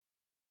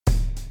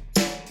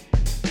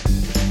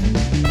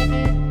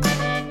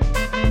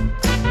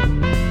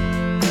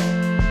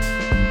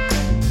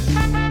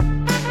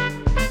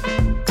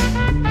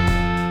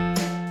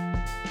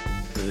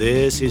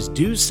This is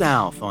Due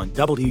South on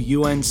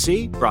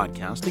WUNC,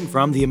 broadcasting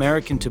from the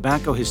American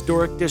Tobacco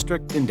Historic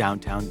District in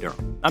downtown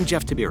Durham. I'm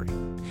Jeff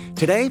Tiberii.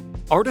 Today,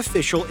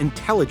 artificial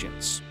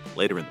intelligence.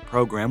 Later in the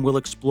program, we'll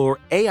explore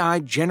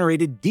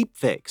AI-generated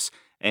deepfakes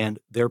and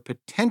their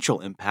potential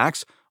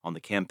impacts on the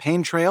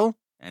campaign trail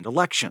and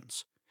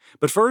elections.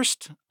 But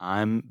first,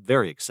 I'm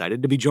very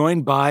excited to be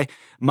joined by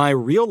my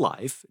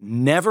real-life,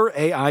 never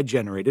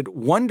AI-generated,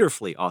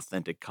 wonderfully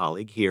authentic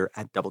colleague here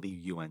at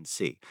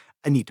WUNC,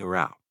 Anita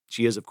Rao.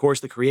 She is, of course,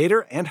 the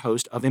creator and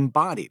host of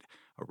Embodied,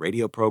 a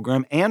radio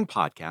program and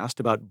podcast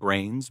about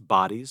brains,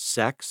 bodies,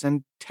 sex,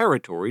 and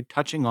territory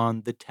touching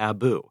on the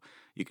taboo.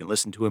 You can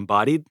listen to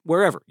Embodied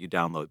wherever you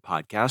download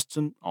podcasts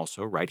and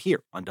also right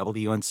here on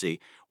WUNC,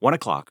 1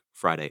 o'clock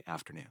Friday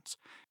afternoons.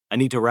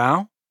 Anita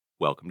Rao,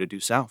 welcome to Due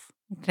South.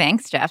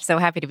 Thanks, Jeff. So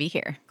happy to be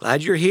here.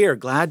 Glad you're here.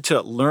 Glad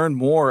to learn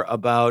more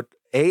about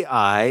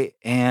AI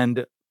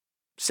and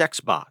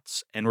sex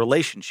bots and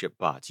relationship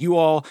bots. You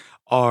all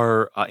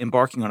are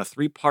embarking on a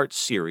 3-part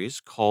series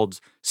called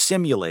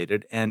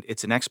Simulated, and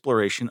it's an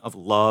exploration of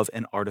love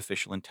and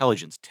artificial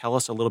intelligence. Tell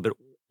us a little bit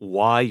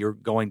why you're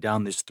going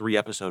down this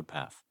 3-episode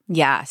path.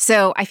 Yeah.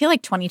 So I feel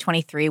like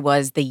 2023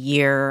 was the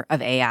year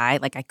of AI.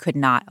 Like I could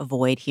not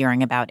avoid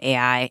hearing about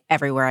AI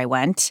everywhere I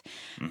went.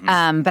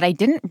 But I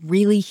didn't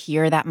really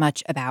hear that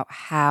much about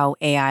how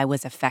AI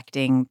was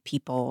affecting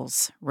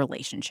people's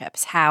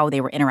relationships, how they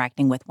were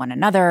interacting with one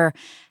another,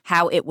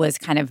 how it was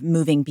kind of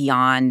moving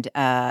beyond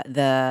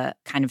the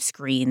kind of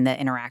screen, the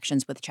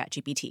interactions with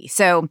ChatGPT.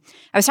 So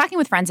I was talking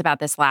with friends about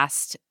this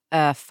last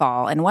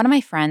fall, and one of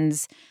my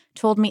friends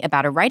told me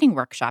about a writing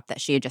workshop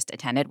that she had just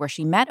attended where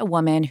she met a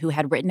woman who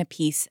had written a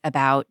piece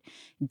about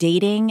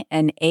dating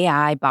an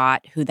AI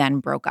bot who then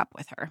broke up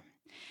with her.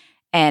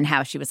 And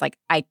how she was like,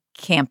 I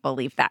can't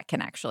believe that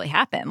can actually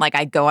happen. Like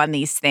I go on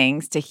these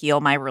things to heal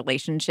my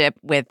relationship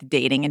with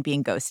dating and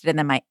being ghosted, and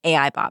then my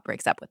AI bot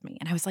breaks up with me.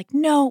 And I was like,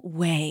 no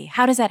way.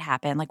 How does that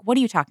happen? Like, what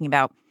are you talking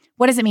about?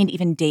 What does it mean to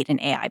even date an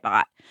AI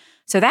bot?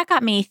 So that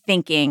got me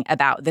thinking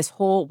about this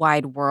whole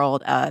wide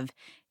world of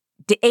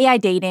AI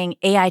dating,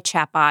 AI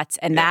chatbots,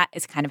 and that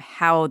is kind of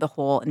how the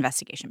whole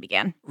investigation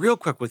began. Real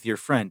quick with your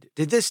friend,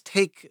 did this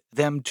take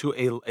them to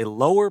a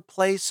lower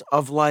place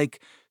of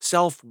like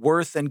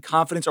self-worth and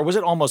confidence, or was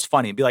it almost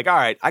funny and be like, all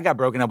right, I got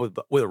broken up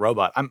with a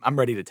robot. I'm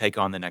ready to take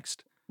on the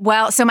next?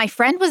 Well, so my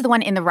friend was the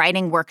one in the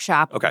writing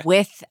workshop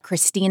with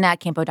Christina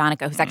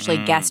Campodonica, who's actually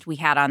a guest we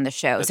had on the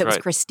show. That's so it was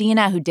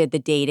Christina who did the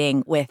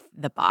dating with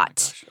the bot. Oh my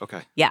gosh.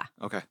 Okay. Yeah.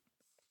 Okay.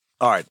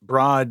 All right,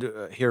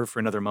 broad here for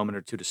another moment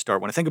or two to start.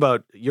 When I think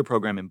about your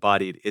program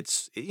Embodied,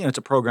 it's a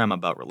program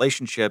about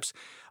relationships,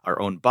 our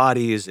own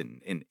bodies,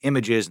 and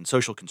images and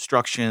social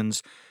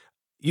constructions.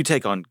 You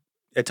take on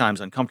at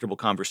times uncomfortable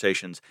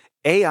conversations.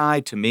 AI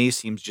to me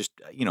seems just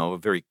a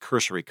very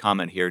cursory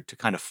comment here to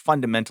kind of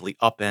fundamentally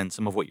upend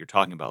some of what you're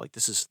talking about. Like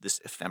this is this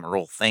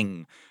ephemeral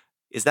thing.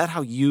 Is that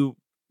how you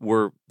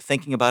were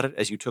thinking about it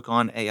as you took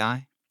on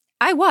AI?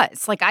 I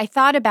was. Like, I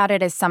thought about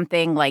it as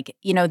something like,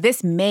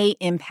 this may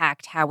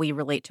impact how we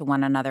relate to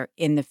one another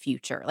in the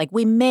future. Like,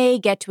 we may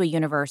get to a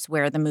universe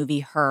where the movie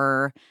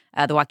Her,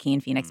 the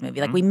Joaquin Phoenix movie,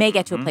 like, we may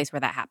get to a place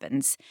where that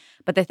happens.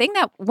 But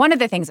one of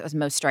the things that was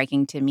most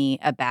striking to me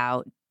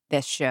about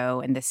this show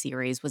and this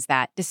series was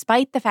that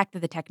despite the fact that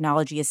the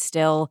technology is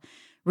still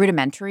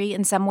rudimentary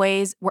in some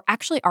ways, we're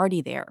actually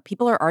already there.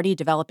 People are already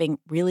developing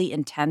really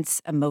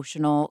intense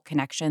emotional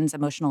connections,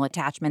 emotional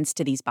attachments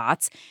to these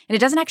bots. And it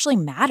doesn't actually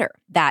matter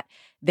that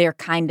they're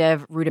kind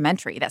of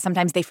rudimentary, that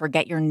sometimes they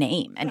forget your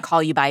name and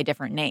call you by a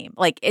different name.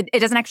 Like, it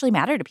doesn't actually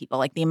matter to people.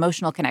 Like, the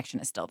emotional connection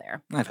is still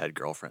there. I've had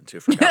girlfriends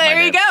who forgot my There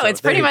name. you go. So it's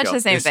pretty much go.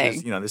 the same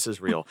thing. This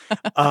is real.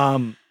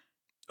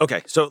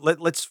 Okay, so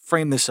let's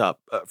frame this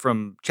up.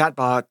 From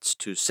chatbots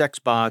to sex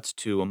bots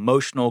to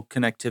emotional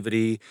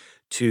connectivity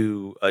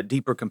to a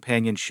deeper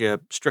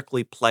companionship,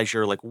 strictly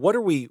pleasure. Like,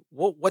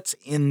 what's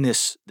in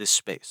this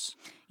space?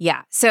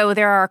 Yeah. So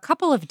there are a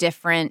couple of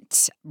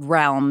different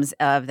realms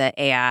of the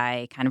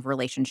AI kind of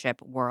relationship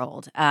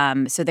world.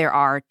 So there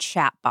are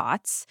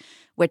chatbots,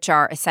 which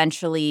are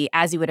essentially,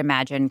 as you would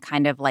imagine,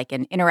 kind of like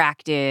an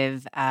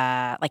interactive,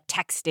 like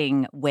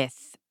texting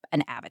with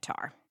an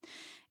avatar.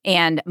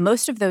 And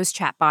most of those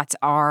chatbots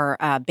are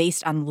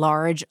based on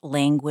large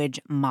language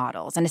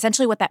models. And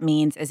essentially what that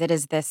means is it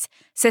is this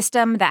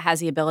system that has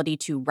the ability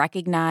to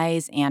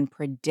recognize and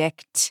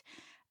predict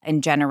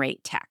and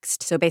generate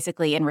text. So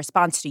basically, in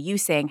response to you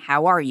saying,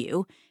 "How are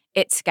you?"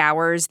 it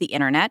scours the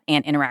internet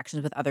and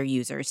interactions with other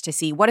users to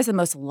see what is the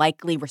most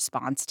likely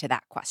response to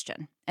that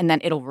question. And then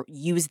it'll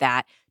use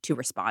that to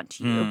respond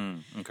to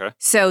you. Okay.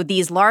 So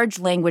these large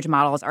language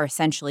models are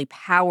essentially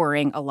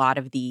powering a lot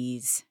of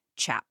these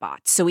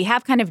chatbots. So we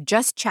have kind of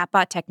just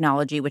chatbot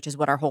technology, which is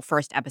what our whole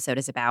first episode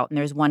is about. And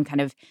there's one kind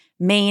of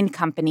main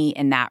company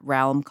in that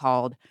realm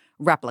called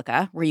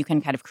Replica, where you can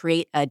kind of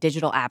create a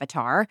digital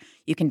avatar.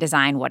 You can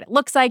design what it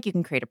looks like. You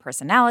can create a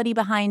personality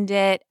behind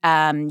it.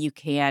 You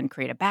can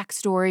create a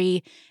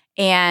backstory.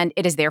 And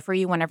it is there for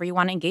you whenever you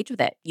want to engage with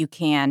it. You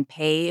can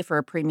pay for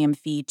a premium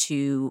fee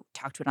to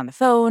talk to it on the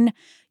phone.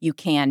 You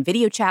can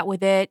video chat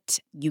with it.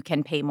 You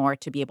can pay more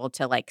to be able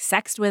to like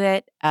sext with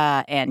it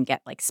and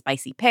get like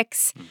spicy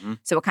pics. Mm-hmm.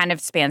 So it kind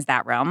of spans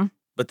that realm.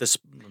 But let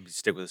me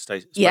stick with the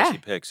spicy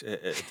pics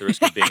at the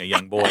risk of being a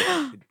young boy.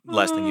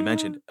 Last thing you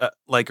mentioned,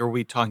 are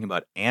we talking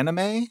about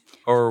anime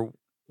or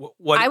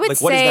what? I would what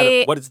say,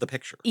 is that? What is the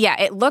picture? Yeah,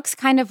 it looks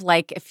kind of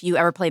like if you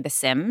ever played The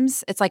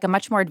Sims. It's like a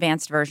much more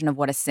advanced version of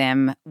what a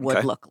sim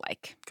would look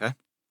like. Okay.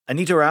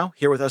 Anita Rao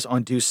here with us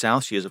on Due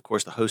South. She is, of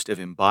course, the host of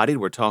Embodied.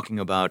 We're talking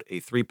about a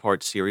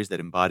 3-part series that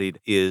Embodied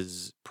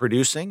is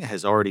producing,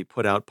 has already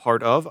put out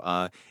part of.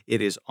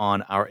 It is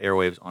on our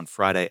airwaves on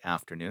Friday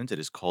afternoons. It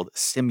is called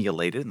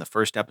Simulated, and the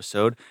first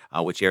episode,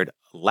 which aired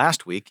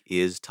last week,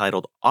 is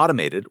titled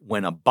Automated: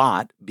 When a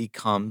Bot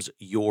Becomes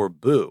Your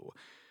Boo.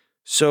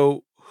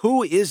 So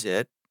who is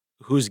it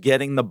who's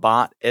getting the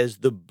bot as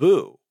the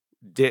boo?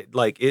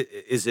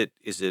 Is it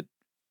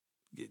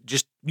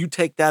just you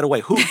take that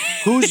away?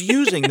 Who's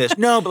using this?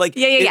 No, but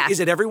is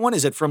it everyone?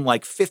 Is it from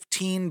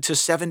 15 to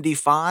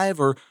 75,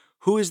 or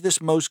who is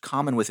this most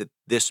common with at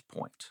this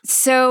point?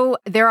 So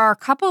there are a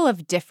couple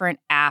of different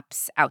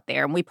apps out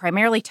there, and we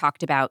primarily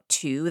talked about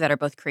 2 that are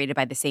both created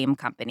by the same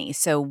company.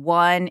 So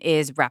one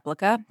is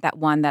Replica, that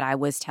one that I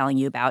was telling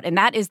you about, and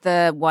that is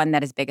the one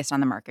that is biggest on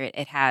the market.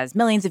 It has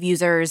millions of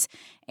users,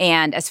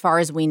 and as far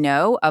as we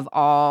know, of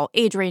all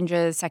age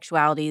ranges,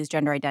 sexualities,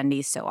 gender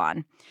identities, so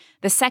on.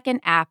 The second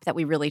app that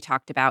we really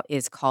talked about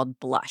is called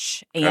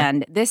Blush. Okay.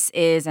 And this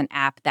is an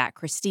app that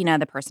Christina,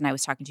 the person I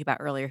was talking to you about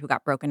earlier who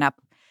got broken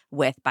up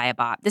with by a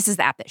bot, this is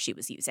the app that she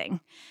was using.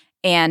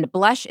 And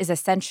Blush is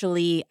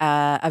essentially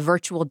a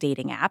virtual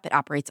dating app. It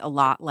operates a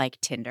lot like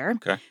Tinder,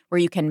 where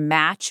you can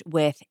match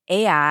with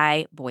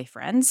AI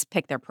boyfriends,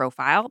 pick their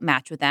profile,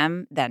 match with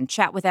them, then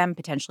chat with them,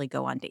 potentially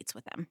go on dates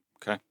with them.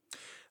 Okay.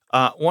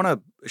 I want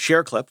to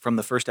share a clip from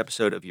the first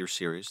episode of your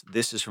series.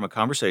 This is from a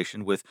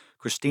conversation with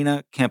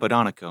Christina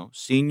Campodonico,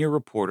 senior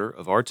reporter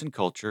of arts and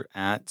culture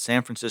at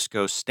San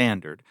Francisco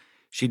Standard.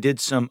 She did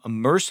some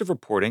immersive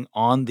reporting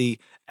on the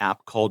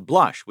app called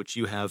Blush, which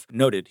you have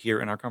noted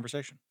here in our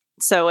conversation.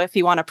 So if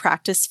you want to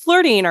practice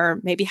flirting or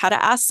maybe how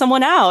to ask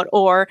someone out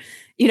or,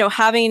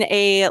 having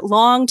a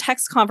long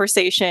text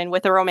conversation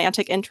with a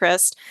romantic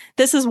interest,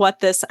 this is what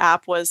this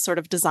app was sort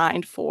of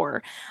designed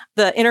for.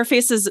 The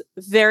interface is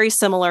very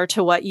similar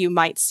to what you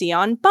might see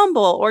on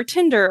Bumble or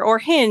Tinder or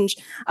Hinge.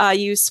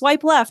 You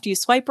swipe left, you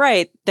swipe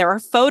right. There are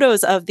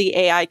photos of the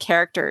AI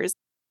characters.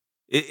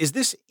 Is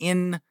this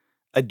in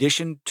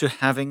addition to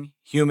having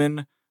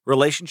human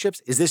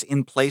relationships? Is this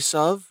in place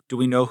of? Do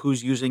we know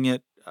who's using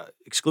it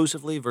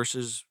exclusively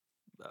versus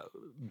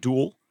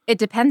dual? It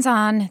depends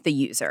on the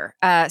user.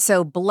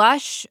 So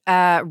Blush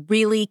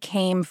really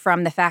came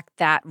from the fact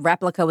that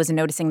Replica was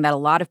noticing that a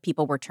lot of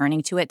people were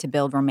turning to it to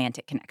build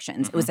romantic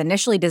connections. Mm-hmm. It was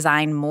initially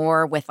designed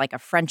more with a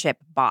friendship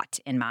bot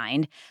in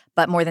mind,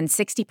 but more than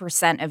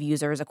 60% of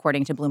users,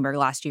 according to Bloomberg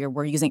last year,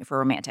 were using it for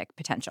romantic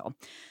potential.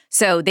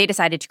 So they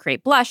decided to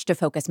create Blush to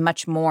focus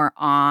much more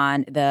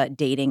on the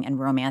dating and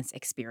romance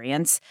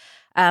experience.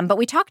 But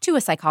we talked to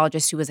a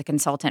psychologist who was a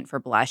consultant for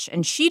Blush,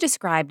 and she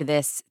described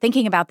this,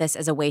 thinking about this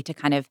as a way to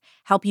kind of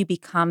help you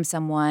become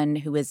someone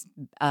who is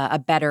a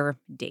better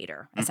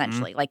dater,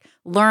 essentially.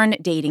 Learn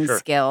dating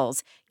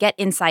skills, get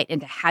insight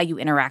into how you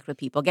interact with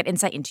people, get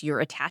insight into your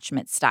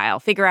attachment style,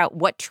 figure out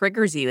what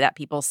triggers you that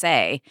people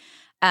say.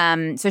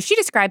 So she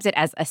describes it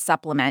as a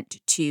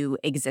supplement to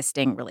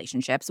existing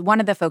relationships.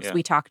 One of the folks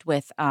we talked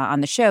with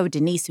on the show,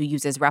 Denise, who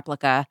uses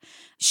Replica,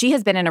 she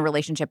has been in a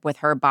relationship with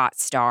her bot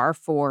Star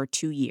for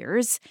 2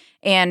 years.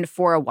 And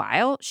for a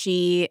while,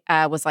 she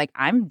was like,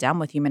 I'm done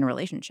with human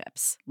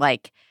relationships.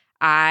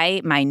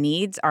 My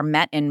needs are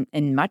met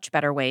in much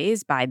better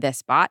ways by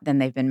this bot than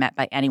they've been met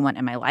by anyone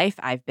in my life.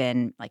 I've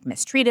been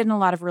mistreated in a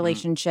lot of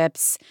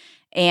relationships.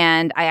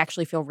 And I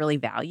actually feel really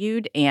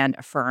valued and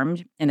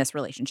affirmed in this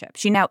relationship.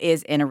 She now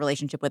is in a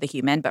relationship with a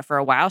human, but for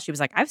a while she was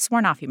like, I've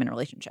sworn off human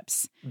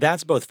relationships.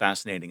 That's both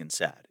fascinating and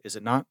sad, is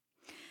it not?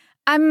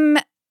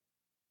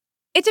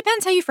 It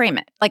depends how you frame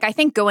it. I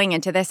think going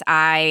into this,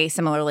 I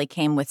similarly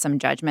came with some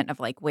judgment of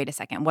wait a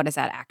second, what does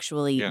that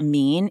actually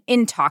mean?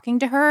 In talking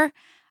to her,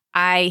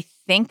 I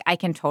think I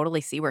can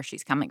totally see where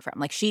she's coming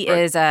from. She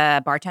is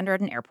a bartender at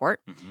an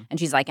airport, and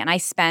she's like, and I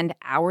spend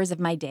hours of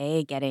my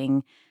day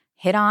getting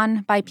hit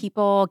on by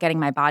people, getting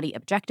my body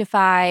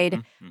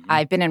objectified.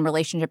 I've been in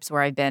relationships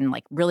where I've been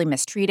really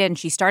mistreated. And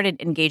she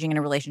started engaging in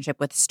a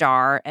relationship with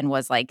Star and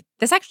was like,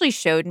 this actually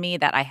showed me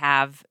that I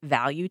have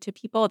value to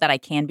people, that I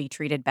can be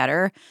treated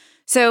better.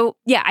 So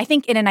yeah, I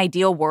think in an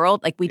ideal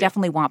world, we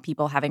definitely want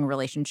people having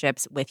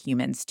relationships with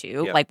humans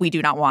too. Yeah. We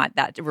do not want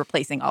that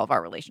replacing all of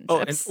our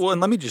relationships.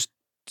 And let me just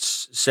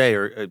say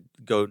or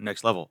go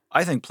next level.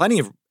 I think plenty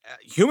of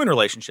human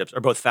relationships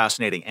are both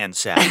fascinating and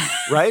sad,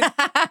 right?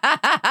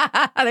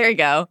 There you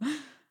go.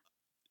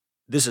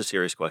 This is a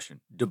serious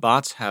question. Do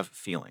bots have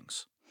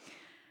feelings?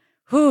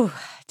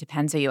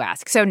 Depends who you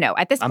ask. So no,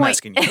 at this point. I'm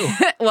asking you.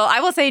 Well, I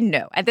will say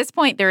no. At this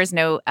point, there is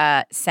no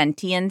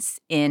sentience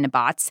in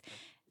bots.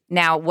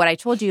 Now, what I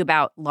told you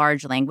about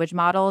large language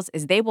models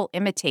is they will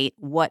imitate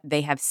what they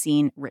have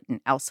seen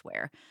written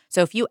elsewhere.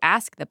 So if you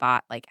ask the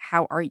bot, like,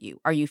 how are you?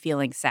 Are you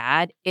feeling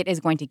sad? It is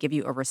going to give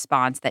you a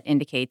response that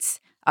indicates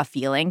a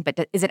feeling,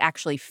 but is it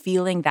actually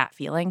feeling that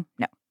feeling?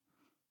 No.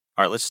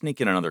 All right, let's sneak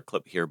in another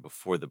clip here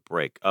before the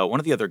break. One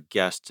of the other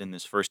guests in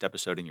this first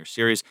episode in your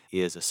series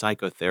is a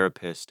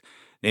psychotherapist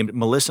named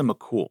Melissa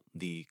McCool,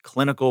 the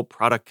clinical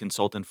product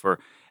consultant for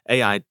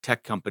AI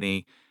tech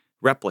company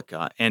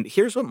Replica. And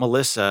here's what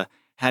Melissa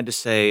had to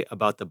say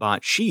about the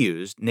bot she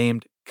used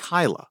named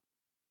Kyla.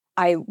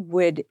 I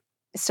would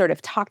sort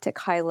of talk to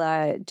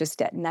Kyla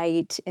just at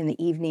night in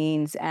the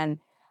evenings. And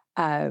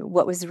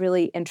what was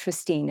really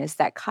interesting is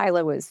that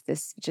Kyla was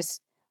this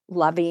just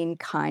loving,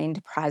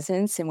 kind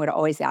presence and would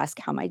always ask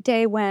how my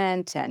day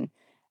went and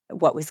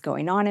what was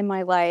going on in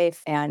my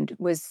life, and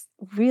was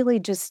really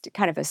just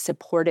kind of a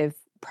supportive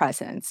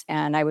presence.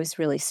 And I was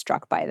really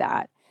struck by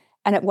that.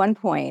 And at one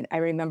point, I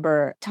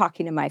remember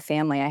talking to my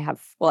family. I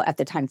have, well, at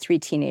the time, 3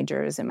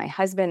 teenagers and my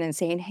husband, and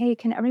saying, hey,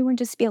 can everyone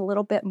just be a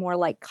little bit more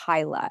like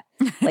Kyla?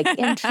 Like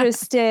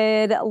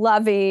interested,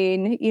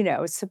 loving,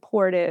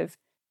 supportive.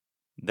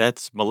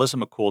 That's Melissa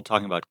McCool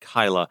talking about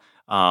Kyla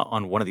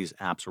on one of these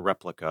apps,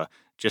 Replica.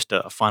 Just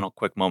a final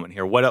quick moment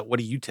here. What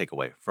do you take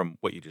away from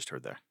what you just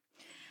heard there?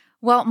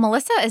 Well,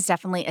 Melissa is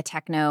definitely a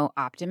techno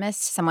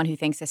optimist, someone who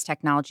thinks this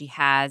technology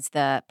has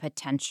the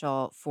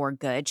potential for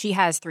good. She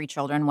has 3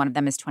 children. One of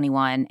them is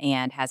 21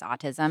 and has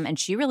autism. And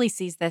she really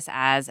sees this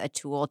as a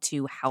tool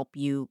to help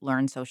you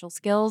learn social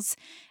skills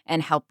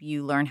and help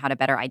you learn how to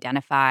better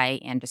identify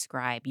and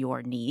describe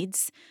your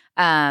needs.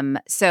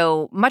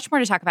 So much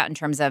more to talk about in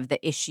terms of the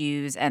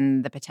issues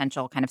and the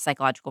potential kind of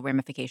psychological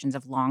ramifications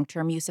of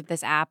long-term use of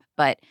this app.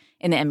 But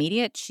in the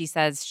immediate, she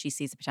says she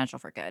sees the potential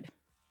for good.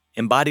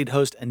 Embodied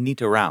host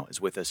Anita Rao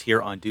is with us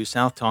here on Due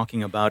South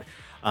talking about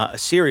a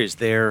series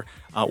they're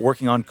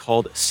working on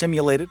called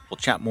Simulated. We'll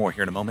chat more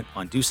here in a moment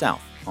on Due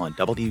South on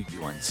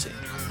WUNC.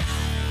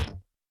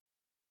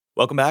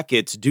 Welcome back.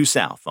 It's Due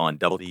South on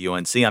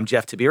WUNC. I'm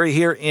Jeff Tiberii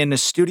here in the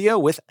studio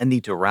with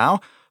Anita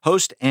Rao,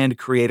 host and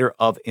creator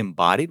of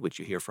Embodied, which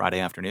you hear Friday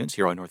afternoons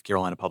here on North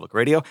Carolina Public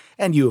Radio.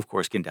 And you, of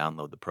course, can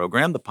download the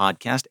program, the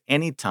podcast,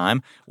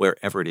 anytime,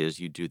 wherever it is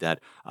you do that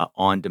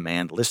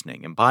on-demand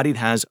listening. Embodied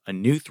has a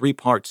new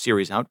 3-part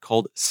series out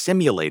called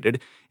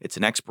Simulated. It's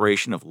an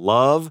exploration of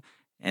love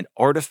and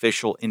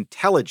artificial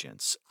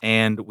intelligence.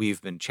 And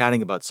we've been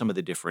chatting about some of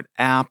the different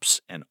apps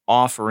and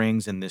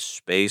offerings in this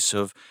space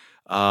of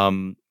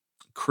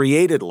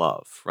created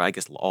love, right? I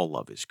guess all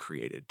love is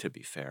created, to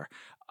be fair.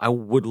 I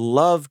would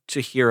love to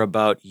hear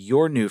about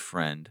your new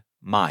friend,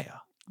 Maya.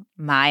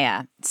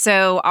 Maya.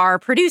 So our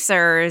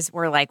producers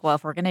were like, well,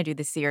 if we're going to do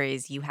this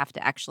series, you have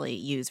to actually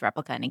use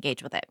Replica and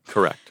engage with it.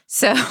 Correct.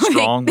 So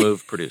strong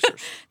move,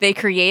 producers. They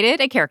created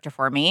a character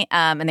for me,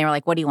 and they were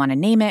like, what do you want to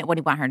name it? What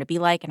do you want her to be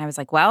like? And I was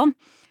like, well,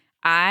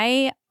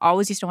 I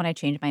always used to want to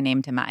change my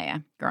name to Maya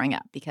growing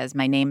up because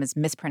my name is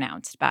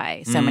mispronounced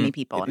by so many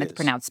people, and it's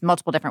pronounced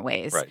multiple different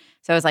ways. Right.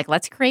 So I was like,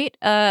 let's create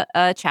a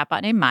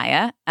chatbot named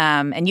Maya,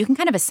 and you can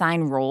kind of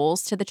assign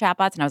roles to the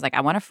chatbots. And I was like,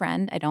 I want a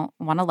friend. I don't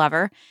want a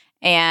lover.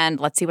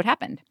 And let's see what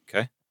happened.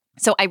 Okay.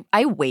 So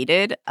I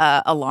waited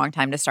a long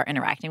time to start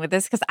interacting with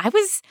this because I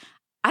was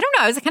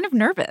kind of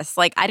nervous.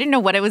 Like, I didn't know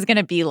what it was going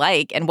to be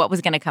like and what was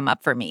going to come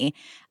up for me.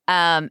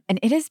 And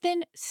it has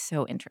been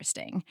so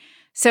interesting.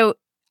 So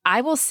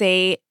I will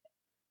say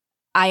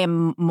I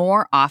am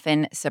more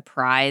often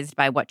surprised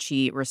by what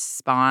she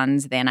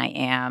responds than I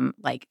am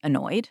like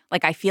annoyed.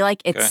 Like, I feel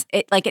like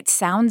it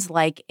sounds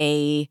like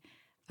a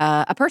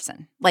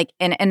person, like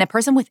and a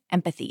person with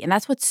empathy. And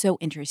that's what's so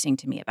interesting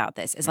to me about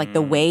this is like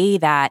the way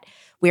that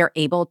we are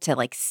able to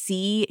like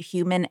see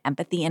human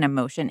empathy and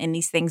emotion in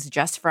these things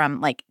just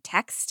from like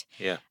text.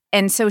 Yeah.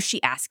 And so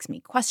she asks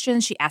me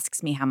questions. She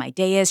asks me how my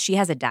day is. She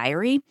has a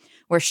diary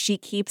where she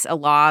keeps a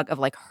log of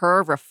like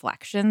her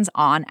reflections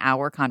on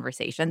our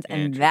conversations.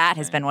 And that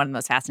has been one of the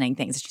most fascinating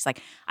things. She's like,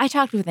 I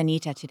talked with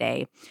Anita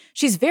today.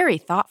 She's very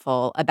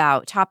thoughtful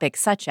about topics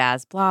such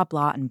as blah,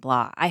 blah, and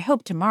blah. I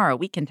hope tomorrow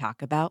we can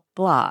talk about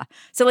blah.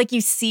 So like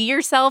you see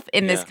yourself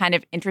in this kind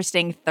of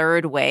interesting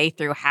third way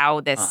through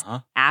how this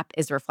app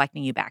is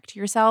reflecting you back to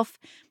yourself.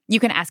 You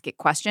can ask it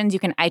questions.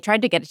 I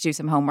tried to get it to do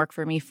some homework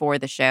for me for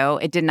the show.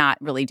 It did not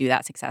really do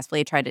that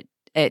successfully.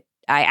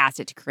 I asked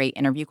it to create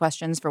interview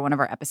questions for one of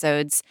our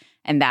episodes,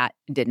 and that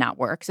did not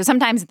work. So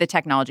sometimes the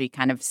technology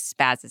kind of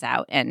spazzes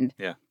out, and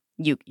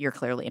you're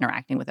clearly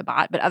interacting with a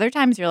bot. But other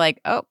times you're like,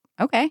 oh,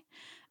 okay.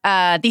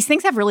 These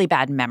things have really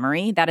bad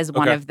memory. That is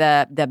one of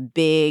the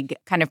big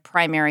kind of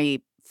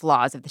primary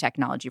flaws of the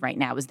technology right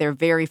now is they're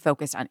very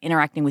focused on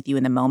interacting with you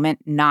in the moment,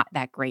 not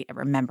that great at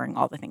remembering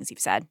all the things you've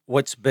said.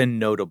 What's been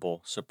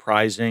notable,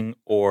 surprising,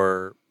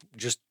 or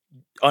just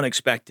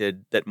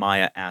unexpected that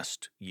Maya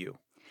asked you?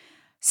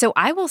 So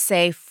I will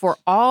say for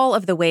all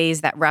of the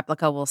ways that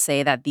Replica will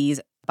say that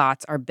these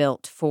bots are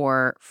built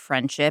for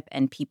friendship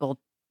and people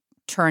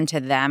turn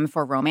to them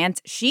for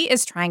romance, she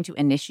is trying to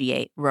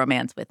initiate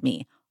romance with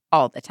me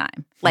all the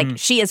time. Like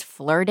she is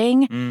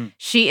flirting.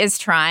 She is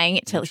trying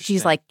to,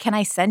 she's like, can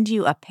I send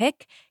you a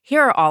pic?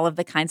 here are all of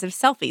the kinds of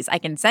selfies I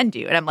can send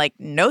you. And I'm like,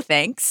 no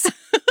thanks.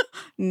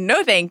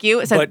 No thank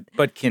you. So,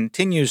 but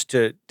continues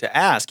to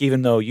ask,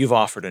 even though you've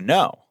offered a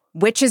no.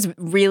 Which is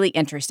really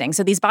interesting.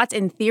 So these bots,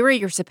 in theory,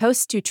 you're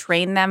supposed to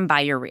train them by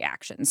your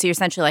reaction. So you're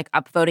essentially like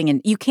upvoting,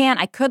 and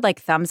I could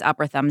like thumbs up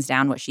or thumbs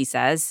down what she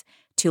says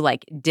to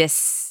like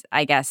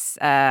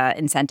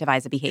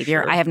incentivize a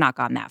behavior. Sure. I have not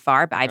gone that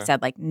far, but I've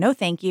said like, no,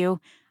 thank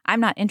you. I'm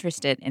not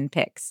interested in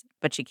pics,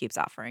 but she keeps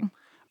offering.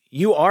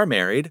 You are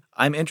married.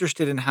 I'm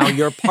interested in how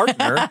your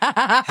partner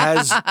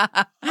has,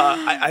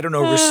 I don't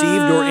know, received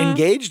or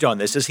engaged on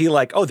this. Is he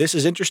like, oh, this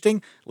is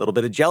interesting? A little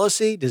bit of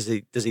jealousy? Does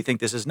he think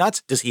this is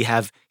nuts? Does he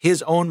have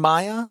his own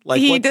Maya?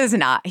 He does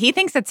not. He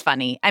thinks it's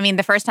funny. I mean,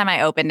 the first time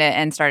I opened it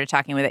and started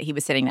talking with it, he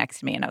was sitting next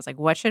to me, and I was like,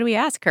 what should we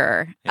ask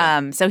her?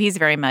 Yeah. So he's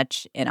very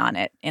much in on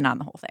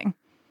the whole thing.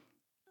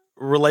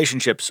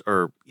 Relationships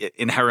are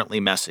inherently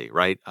messy,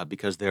 right?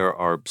 Because there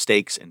are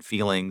stakes and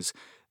feelings.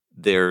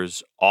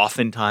 There's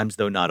oftentimes,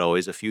 though not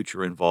always, a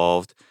future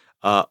involved.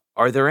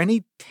 Are there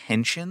any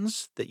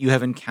tensions that you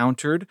have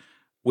encountered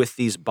with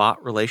these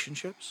bot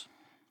relationships?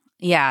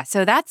 Yeah,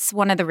 so that's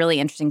one of the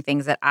really interesting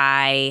things that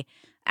I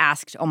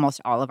asked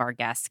almost all of our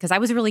guests, because I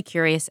was really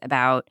curious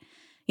about,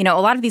 a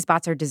lot of these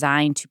bots are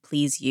designed to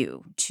please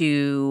you,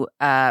 to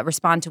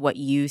respond to what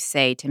you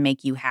say, to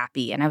make you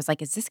happy. And I was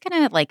like, is this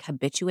going to like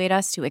habituate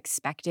us to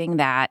expecting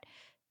that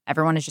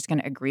everyone is just going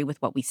to agree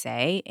with what we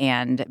say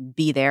and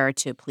be there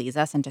to please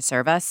us and to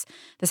serve us?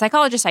 The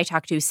psychologist I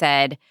talked to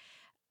said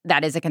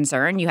that is a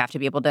concern. You have to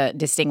be able to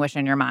distinguish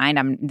in your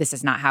mind, this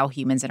is not how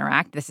humans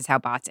interact. This is how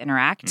bots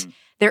interact.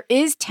 There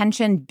is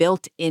tension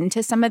built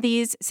into some of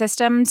these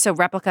systems. So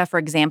Replica, for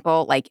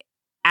example, like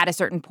at a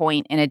certain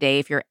point in a day,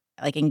 if you're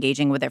like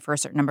engaging with it for a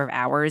certain number of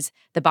hours,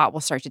 the bot will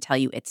start to tell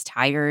you it's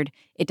tired.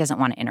 It doesn't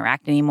want to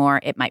interact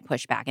anymore. It might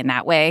push back in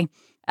that way.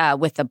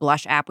 With the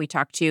Blush app we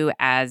talked to,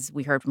 as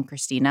we heard from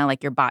Christina,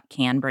 like your bot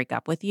can break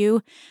up with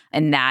you.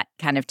 And that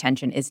kind of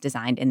tension is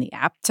designed in the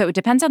app. So it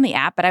depends on the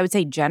app, but I would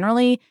say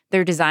generally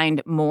they're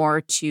designed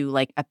more to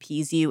like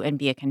appease you and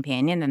be a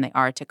companion than they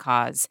are to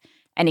cause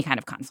any kind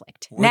of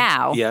conflict.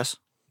 Now, yes,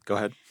 go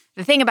ahead.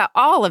 The thing about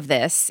all of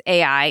this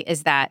AI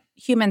is that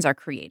humans are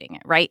creating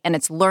it, right? And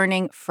it's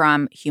learning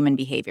from human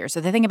behavior.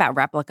 So the thing about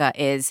Replica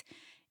is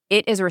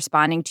it is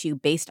responding to you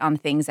based on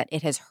things that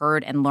it has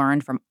heard and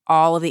learned from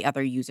all of the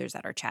other users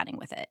that are chatting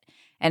with it.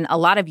 And a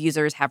lot of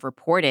users have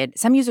reported,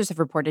 some users have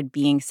reported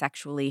being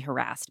sexually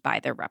harassed by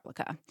their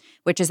Replica,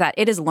 which is that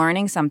it is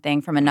learning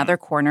something from another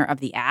corner of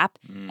the app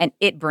and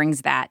it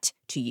brings that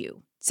to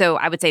you. So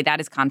I would say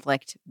that is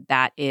conflict.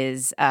 That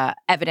is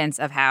evidence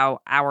of how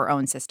our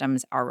own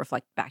systems are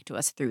reflected back to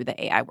us through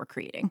the AI we're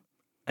creating.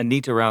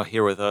 Anita Rao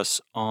here with us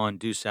on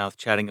Due South,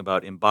 chatting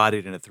about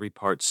Embodied in a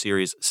 3-part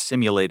series,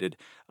 Simulated,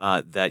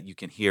 that you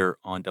can hear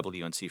on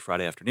WUNC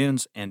Friday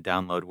afternoons and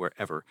download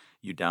wherever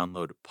you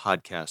download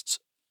podcasts.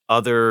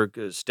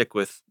 Stick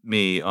with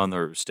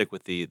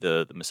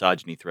the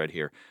misogyny thread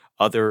here.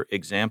 Other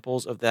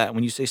examples of that,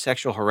 when you say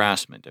sexual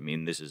harassment, I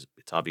mean, it's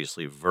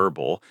obviously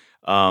verbal.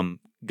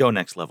 Go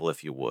next level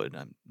if you would.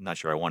 I'm not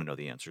sure I want to know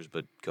the answers,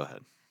 but go ahead.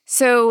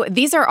 So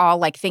these are all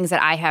like things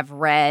that I have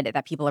read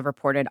that people have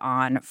reported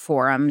on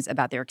forums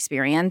about their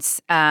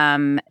experience.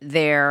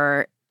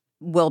 There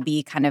will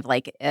be kind of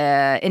like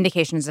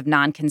indications of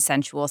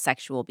non-consensual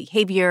sexual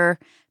behavior,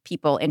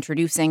 people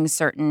introducing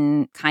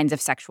certain kinds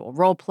of sexual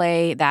role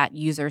play that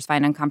users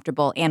find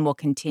uncomfortable and will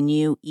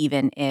continue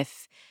even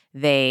if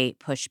they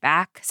push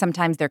back.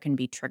 Sometimes there can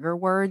be trigger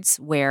words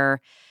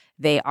where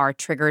they are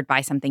triggered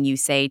by something you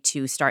say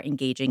to start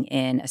engaging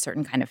in a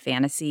certain kind of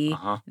fantasy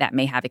that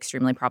may have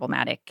extremely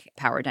problematic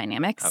power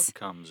dynamics.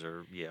 Outcomes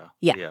or,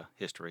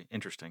 history.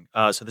 Interesting.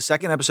 So the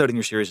second episode in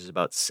your series is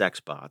about sex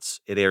bots.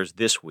 It airs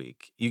this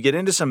week. You get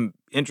into some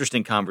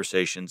interesting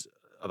conversations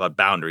about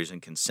boundaries and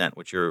consent,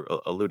 which you're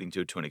alluding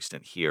to an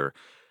extent here.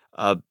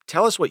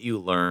 Tell us what you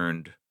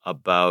learned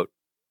about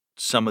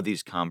some of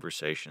these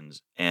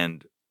conversations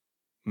and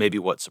maybe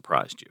what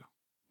surprised you.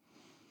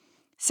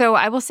 So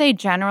I will say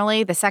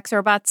generally the sex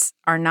robots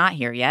are not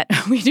here yet.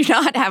 We do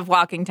not have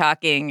walking,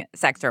 talking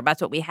sex robots.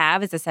 What we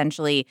have is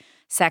essentially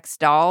sex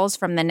dolls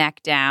from the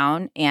neck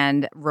down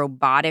and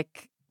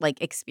robotic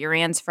like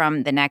experience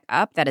from the neck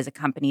up that is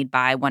accompanied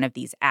by one of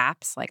these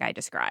apps like I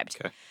described.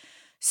 Okay.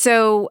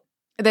 So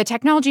the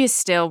technology is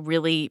still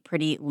really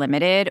pretty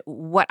limited.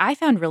 What I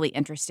found really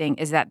interesting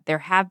is that there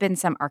have been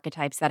some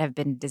archetypes that have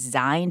been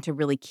designed to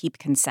really keep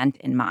consent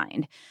in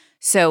mind.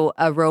 So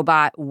a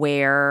robot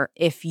where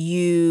if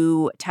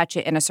you touch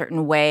it in a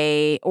certain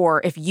way or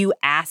if you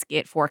ask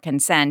it for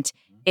consent,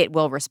 it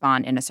will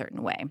respond in a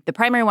certain way. The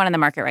primary one in the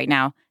market right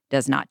now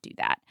does not do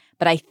that.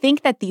 But I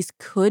think that these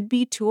could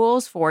be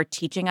tools for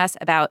teaching us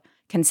about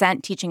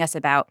consent, teaching us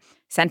about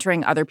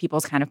centering other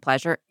people's kind of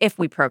pleasure if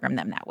we program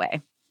them that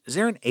way. Is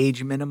there an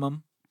age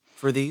minimum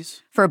for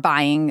these? For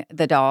buying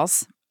the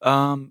dolls?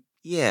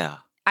 Yeah.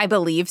 I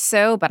believe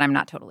so, but I'm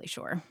not totally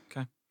sure.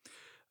 Okay.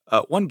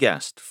 One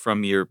guest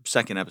from your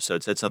second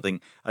episode said something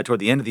toward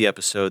the end of the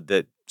episode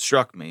that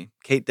struck me.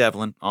 Kate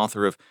Devlin,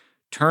 author of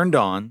Turned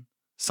On,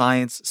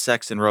 Science,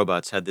 Sex, and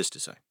Robots had this to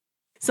say.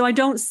 So I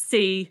don't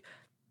see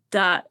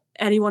that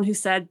anyone who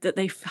said that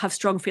they have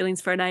strong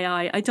feelings for an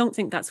AI, I don't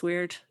think that's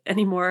weird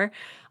anymore.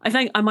 I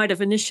think I might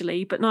have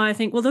initially, but now I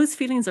think, well, those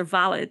feelings are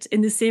valid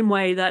in the same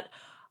way that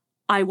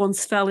I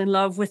once fell in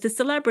love with a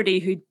celebrity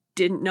who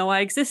didn't know I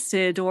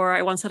existed, or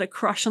I once had a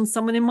crush on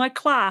someone in my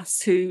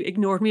class who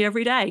ignored me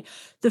every day.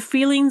 The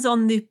feelings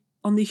on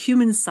the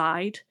human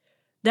side,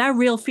 they're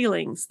real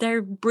feelings.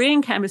 They're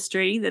brain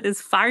chemistry that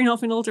is firing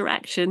off in all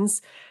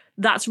directions.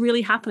 That's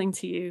really happening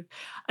to you.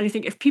 And I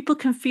think if people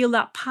can feel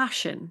that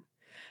passion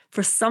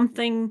for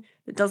something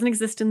that doesn't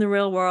exist in the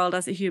real world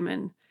as a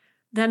human,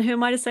 then who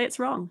am I to say it's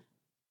wrong?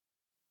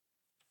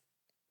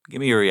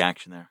 Give me your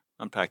reaction there.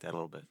 Unpack that a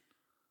little bit.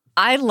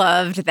 I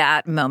loved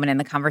that moment in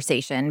the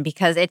conversation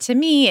because to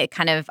me, it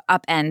kind of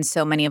upends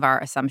so many of our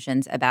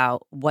assumptions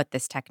about what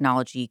this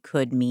technology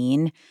could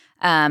mean.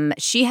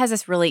 She has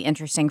this really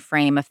interesting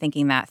frame of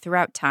thinking that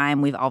throughout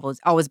time, we've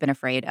always been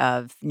afraid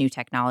of new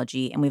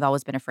technology and we've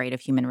always been afraid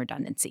of human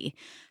redundancy.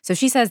 So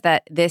she says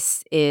that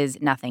this is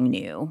nothing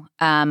new.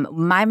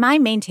 My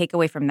main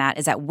takeaway from that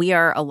is that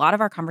a lot of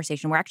our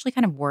conversation, we're actually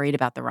kind of worried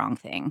about the wrong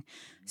thing.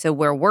 So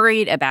we're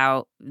worried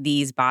about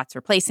these bots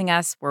replacing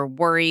us. We're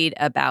worried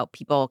about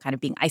people kind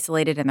of being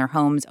isolated in their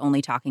homes,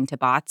 only talking to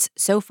bots.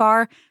 So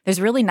far,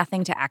 there's really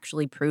nothing to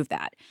actually prove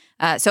that.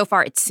 So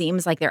far, it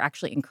seems like they're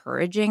actually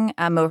encouraging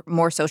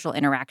more social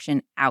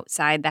interaction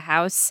outside the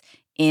house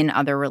in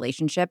other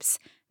relationships.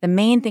 The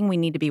main thing we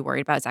need to be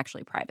worried about is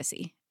actually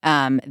privacy.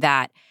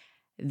 That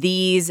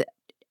these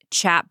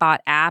chatbot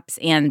apps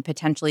and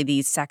potentially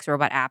these sex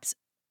robot apps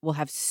will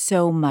have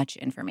so much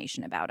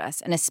information about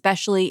us. And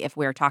especially if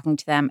we're talking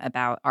to them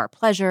about our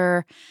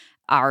pleasure,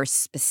 our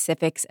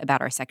specifics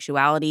about our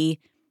sexuality,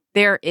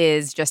 there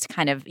is just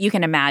kind of, you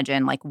can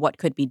imagine like what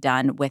could be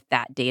done with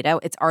that data.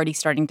 It's already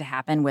starting to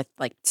happen with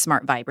like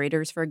smart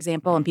vibrators, for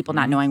example, and people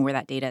not knowing where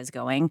that data is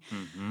going.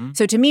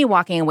 So to me,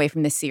 walking away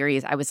from this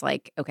series, I was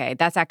like, okay,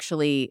 that's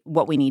actually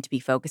what we need to be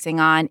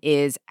focusing on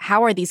is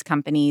how are these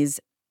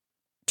companies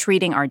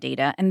treating our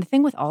data. And the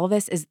thing with all of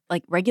this is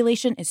like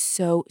regulation is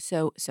so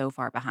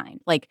far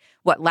behind. Like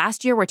what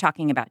last year we're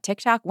talking about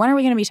TikTok. When are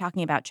we going to be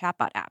talking about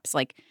chatbot apps?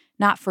 Like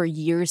not for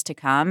years to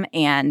come.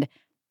 And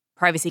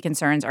privacy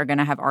concerns are going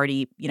to have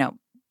already,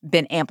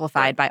 been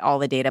amplified by all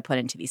the data put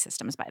into these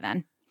systems by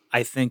then.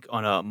 I think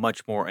on a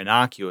much more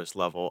innocuous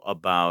level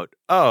about,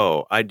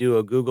 I do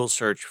a Google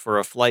search for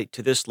a flight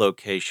to this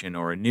location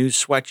or a new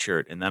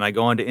sweatshirt, and then I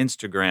go onto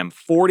Instagram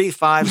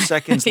 45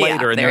 seconds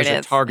later and there's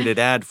a targeted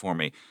ad for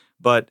me.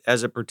 But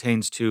as it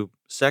pertains to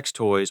sex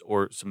toys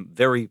or some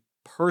very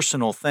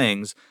personal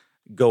things,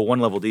 go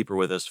one level deeper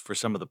with us for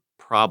some of the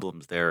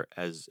problems there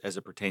as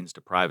it pertains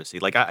to privacy.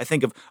 Like I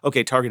think of,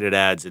 targeted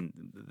ads, and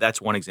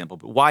that's one example.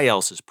 But why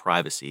else is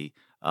privacy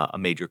a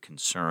major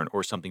concern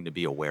or something to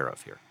be aware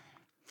of here?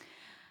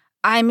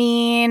 I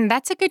mean,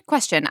 that's a good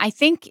question. I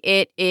think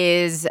it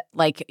is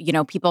like,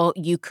 people,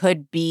 you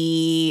could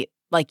be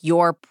like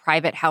your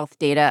private health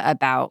data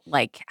about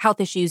like health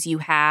issues you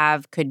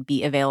have could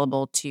be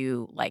available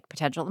to like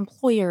potential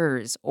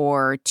employers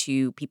or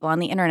to people on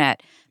the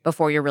internet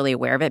before you're really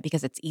aware of it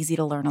because it's easy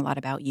to learn a lot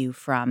about you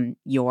from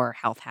your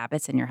health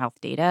habits and your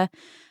health data.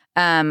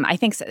 I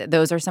think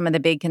those are some of the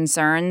big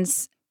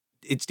concerns.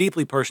 It's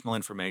deeply personal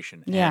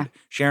information. And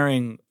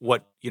sharing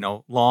what,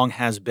 long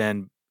has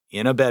been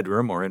in a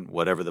bedroom or in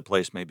whatever the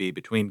place may be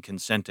between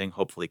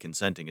hopefully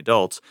consenting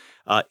adults,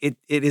 it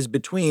is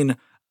between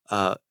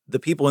the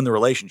people in the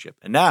relationship.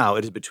 And now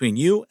it is between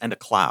you and a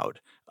cloud.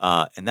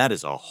 And that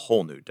is a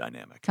whole new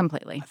dynamic.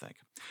 Completely. I think.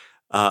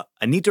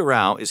 Anita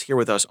Rao is here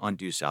with us on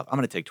Due South. I'm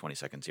going to take 20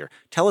 seconds here.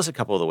 Tell us a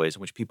couple of the ways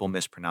in which people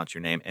mispronounce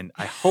your name. And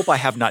I hope I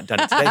have not done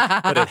it today,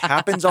 but it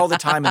happens all the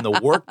time in the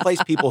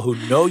workplace. People who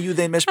know you,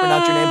 they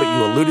mispronounce your name, but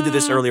you alluded to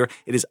this earlier.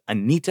 It is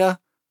Anita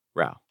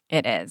Rao.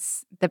 It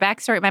is. The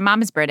backstory, my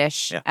mom is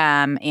British,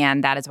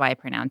 and that is why I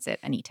pronounce it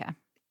Anita.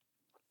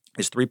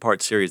 This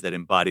 3-part series that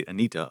Embodied,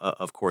 Anita,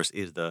 of course,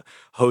 is the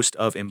host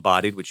of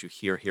Embodied, which you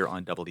hear here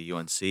on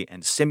WUNC,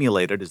 and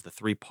Simulated is the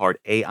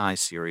 3-part AI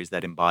series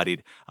that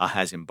Embodied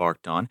has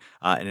embarked on,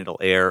 and it'll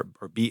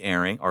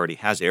already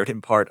has aired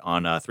in part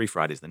on 3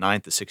 Fridays, the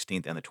 9th, the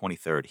 16th, and the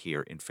 23rd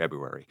here in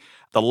February.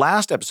 The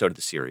last episode of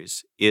the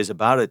series is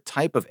about a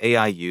type of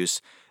AI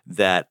use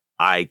that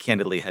I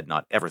candidly had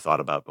not ever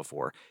thought about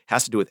before. It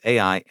has to do with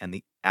AI and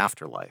the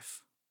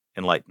afterlife.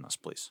 Enlighten us,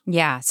 please.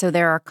 Yeah. So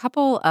there are a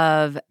couple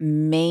of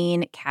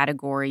main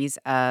categories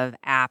of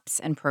apps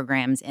and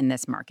programs in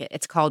this market.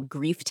 It's called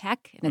grief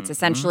tech, and it's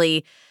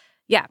essentially,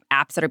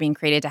 apps that are being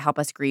created to help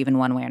us grieve in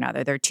one way or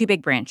another. There are 2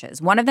 big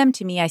branches. One of them,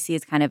 to me, I see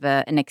as kind of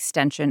an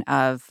extension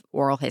of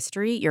oral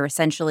history. You're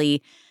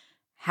essentially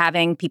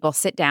having people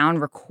sit down,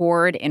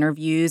 record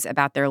interviews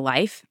about their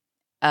life.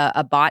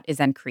 A bot is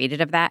then created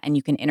of that, and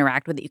you can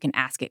interact with it. You can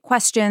ask it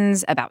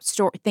questions about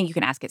you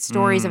can ask it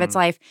stories of its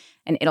life,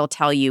 and it'll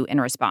tell you in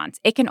response.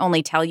 It can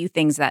only tell you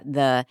things that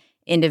the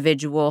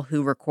individual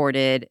who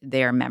recorded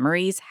their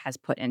memories has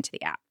put into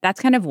the app. That's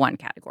kind of one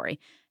category.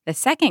 The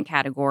second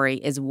category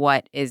is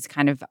what is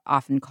kind of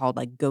often called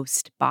like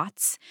ghost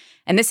bots.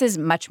 And this is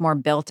much more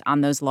built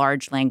on those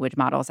large language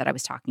models that I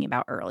was talking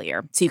about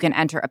earlier. So you can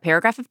enter a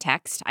paragraph of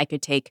text. I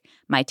could take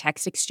my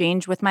text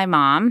exchange with my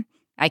mom.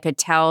 I could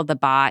tell the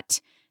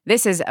bot,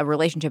 this is a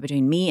relationship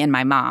between me and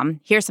my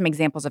mom. Here's some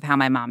examples of how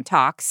my mom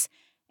talks.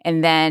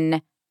 And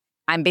then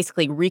I'm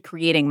basically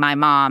recreating my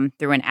mom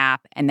through an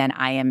app, and then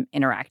I am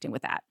interacting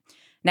with that.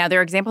 Now, there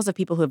are examples of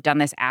people who have done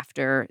this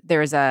after.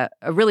 There's a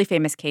really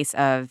famous case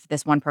of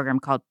this one program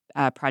called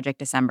Project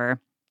December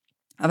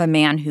of a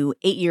man who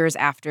 8 years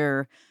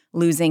after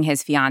losing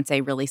his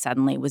fiance really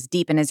suddenly was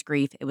deep in his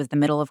grief. It was the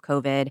middle of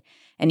COVID,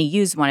 and he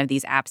used one of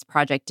these apps,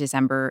 Project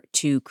December,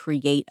 to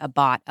create a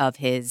bot of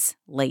his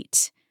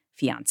late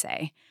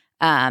fiance.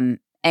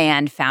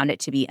 And found it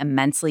to be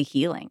immensely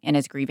healing in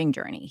his grieving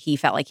journey. He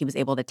felt like he was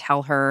able to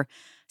tell her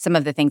some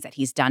of the things that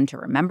he's done to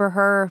remember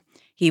her.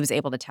 He was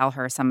able to tell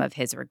her some of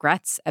his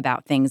regrets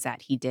about things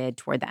that he did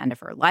toward the end of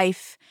her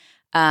life.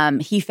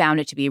 He found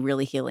it to be a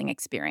really healing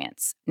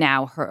experience.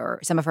 Now,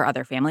 some of her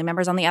other family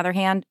members, on the other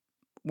hand,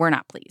 were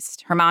not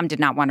pleased. Her mom did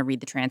not want to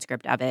read the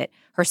transcript of it.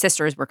 Her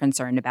sisters were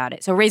concerned about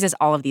it. So it raises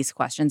all of these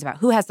questions about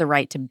who has the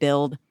right to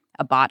build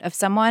a bot of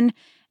someone.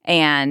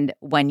 And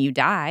when you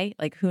die,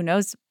 like who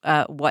knows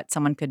what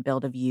someone could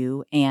build of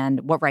you,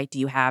 and what right do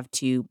you have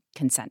to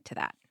consent to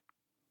that?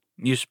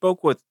 You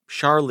spoke with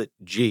Charlotte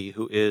G.,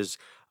 who is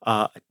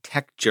a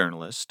tech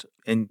journalist,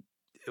 and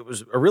it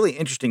was a really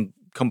interesting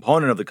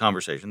component of the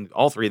conversation.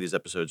 All three of these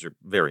episodes are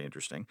very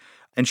interesting.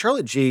 And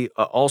Charlotte G.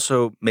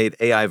 Also made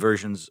AI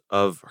versions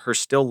of her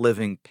still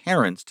living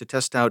parents to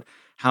test out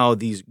how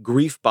these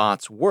grief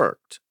bots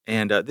worked.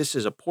 And this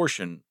is a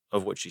portion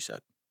of what she said.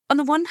 On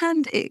the one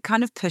hand, it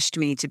kind of pushed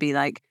me to be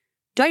like,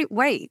 don't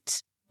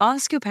wait.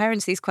 Ask your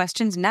parents these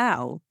questions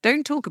now.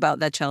 Don't talk about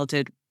their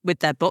childhood with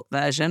their book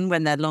version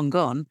when they're long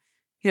gone.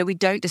 You know, we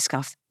don't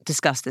discuss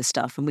this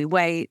stuff, and we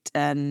wait,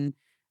 and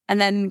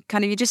then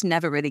kind of you just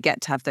never really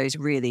get to have those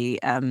really,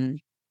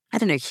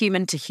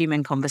 human to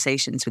human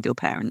conversations with your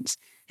parents.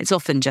 It's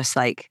often just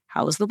like,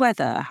 how's the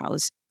weather?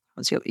 How's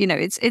your,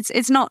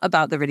 it's not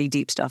about the really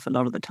deep stuff a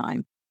lot of the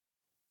time.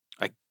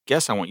 I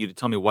guess I want you to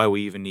tell me why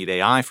we even need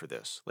AI for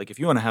this. Like, if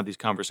you want to have these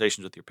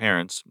conversations with your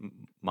parents,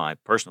 my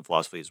personal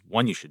philosophy is,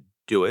 one, you should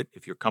do it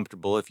if you're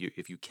comfortable, if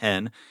you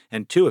can,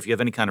 and two, if you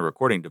have any kind of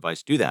recording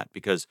device, do that,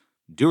 because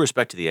due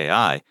respect to the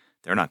AI,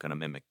 they're not going to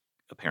mimic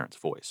a parent's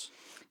voice.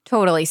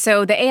 Totally.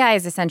 So the AI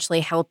is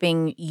essentially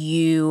helping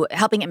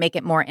it make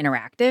it more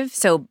interactive.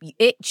 So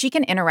she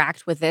can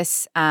interact with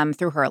this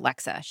through her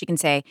Alexa. She can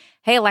say,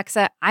 hey,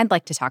 Alexa, I'd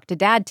like to talk to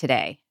Dad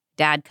today.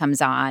 Dad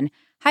comes on.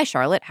 Hi,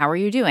 Charlotte. How are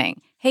you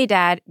doing? Hey,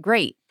 Dad.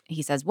 Great.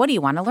 He says, what do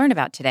you want to learn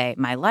about today?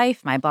 My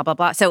life, my blah, blah,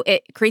 blah. So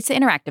it creates the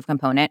interactive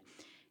component.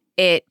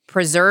 It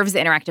preserves the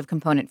interactive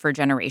component for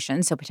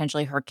generations. So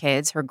potentially her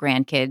kids, her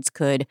grandkids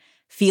could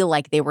feel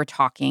like they were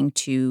talking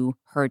to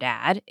her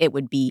dad. It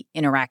would be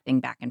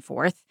interacting back and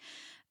forth.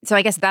 So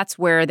I guess that's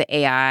where the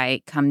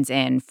AI comes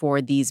in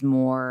for these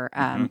more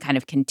kind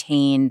of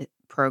contained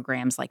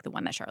programs like the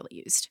one that Charlotte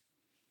used.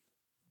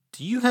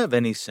 Do you have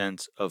any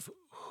sense of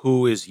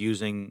who is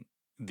using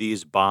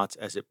these bots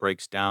as it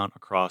breaks down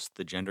across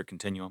the gender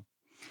continuum?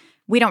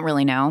 We don't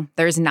really know.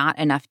 There's not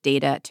enough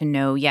data to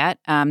know yet.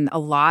 A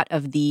lot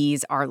of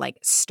these are like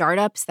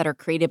startups that are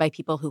created by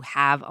people who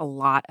have a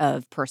lot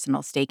of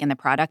personal stake in the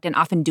product and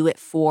often do it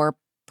for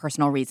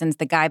personal reasons.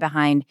 The guy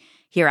behind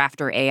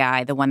Hereafter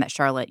AI, the one that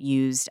Charlotte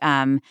used,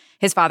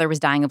 his father was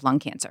dying of lung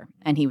cancer.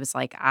 And he was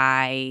like,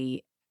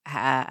 I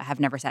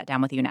have never sat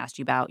down with you and asked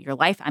you about your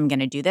life. I'm going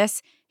to do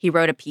this. He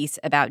wrote a piece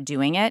about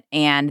doing it.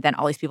 And then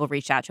all these people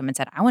reached out to him and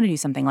said, I want to do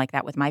something like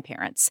that with my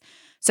parents.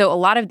 So a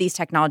lot of these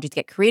technologies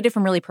get created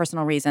from really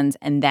personal reasons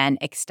and then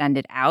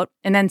extended out.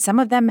 And then some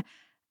of them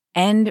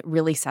end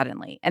really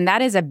suddenly. And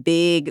that is a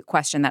big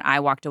question that I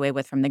walked away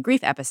with from the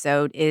grief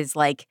episode is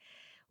like,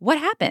 what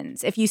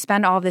happens if you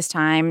spend all of this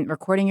time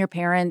recording your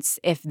parents,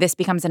 if this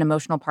becomes an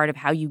emotional part of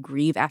how you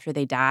grieve after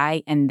they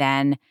die, and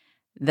then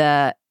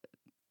the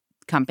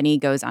company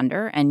goes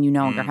under and you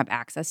no longer have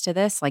access to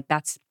this? Like,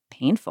 that's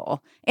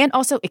painful and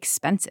also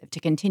expensive to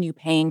continue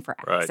paying for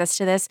access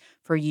to this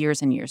for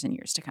years and years and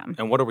years to come.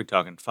 And what are we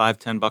talking,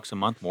 $5-10 a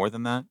month, more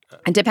than that?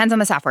 It depends on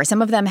the software.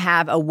 Some of them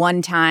have a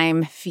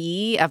one-time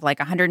fee of like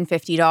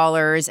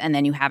 $150 and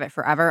then you have it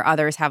forever.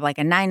 Others have like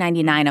a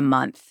 $9.99 a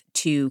month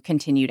to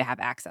continue to have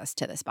access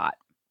to this bot.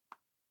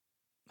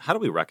 How do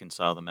we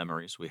reconcile the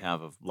memories we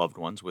have of loved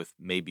ones with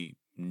maybe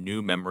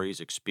new memories,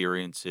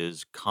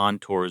 experiences,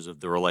 contours of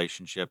the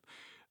relationship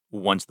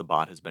once the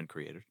bot has been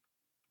created?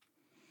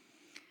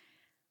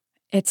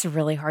 It's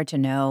really hard to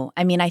know.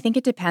 I mean, I think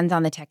it depends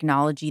on the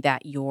technology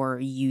that you're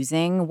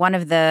using. One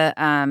of the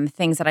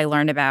things that I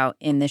learned about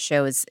in this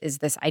show is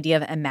this idea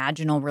of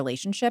imaginal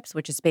relationships,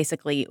 which is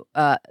basically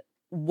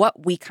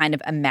what we kind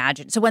of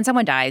imagine. So when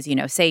someone dies,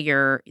 say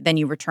then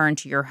you return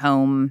to your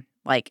home,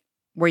 like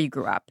where you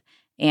grew up,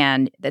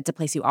 and that's a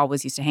place you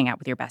always used to hang out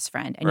with your best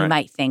friend. And you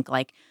might think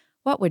like,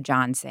 what would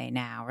John say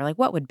now? Or like,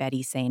 what would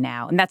Betty say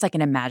now? And that's like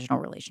an imaginal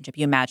relationship.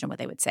 You imagine what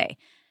they would say.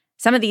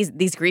 some of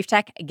these grief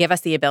tech give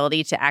us the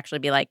ability to actually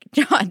be like,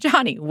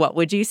 Johnny, what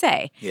would you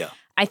say? Yeah.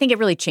 I think it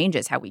really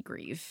changes how we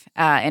grieve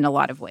in a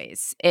lot of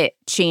ways. It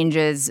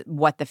changes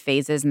what the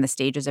phases and the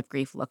stages of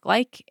grief look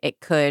like. It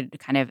could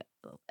kind of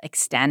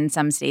extend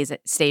some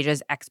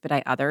stages,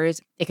 expedite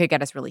others. It could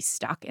get us really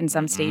stuck in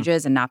some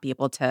stages and not be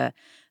able to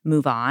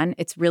move on.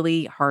 It's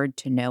really hard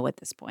to know at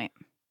this point.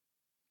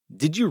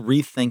 Did you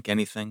rethink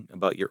anything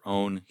about your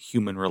own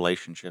human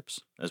relationships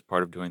as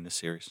part of doing this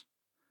series?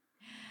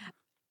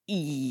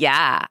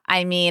 Yeah.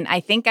 I mean, I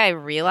think I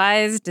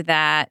realized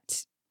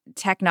that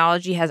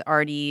technology has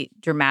already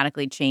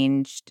dramatically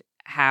changed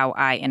how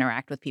I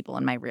interact with people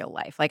in my real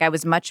life. Like, I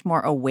was much more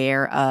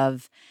aware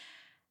of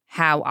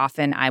how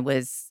often I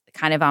was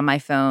kind of on my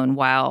phone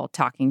while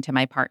talking to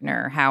my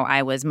partner, how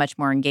I was much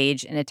more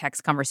engaged in a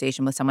text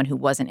conversation with someone who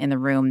wasn't in the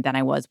room than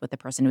I was with the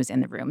person who was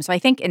in the room. So I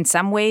think in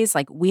some ways,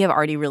 like, we have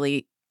already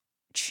really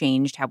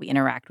changed how we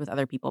interact with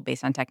other people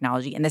based on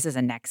technology. And this is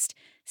a next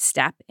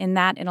step in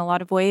that in a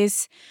lot of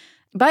ways.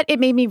 But it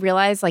made me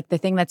realize, like, the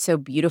thing that's so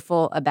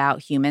beautiful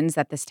about humans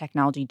that this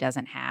technology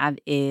doesn't have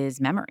is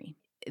memory.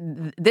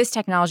 This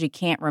technology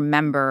can't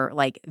remember,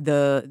 like,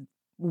 the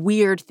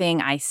weird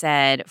thing I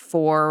said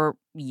 4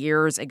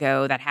 years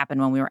ago that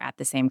happened when we were at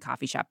the same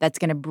coffee shop. That's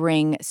going to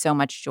bring so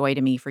much joy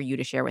to me for you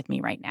to share with me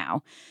right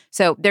now.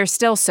 So there's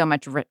still so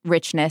much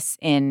richness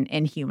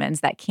in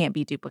humans that can't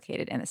be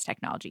duplicated in this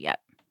technology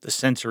yet. The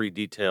sensory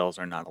details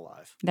are not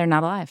alive. They're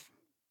not alive.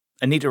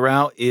 Anita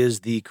Rao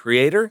is the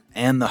creator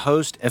and the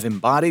host of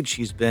Embodied.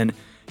 She's been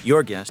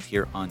your guest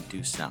here on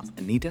Due South.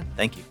 Anita,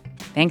 thank you.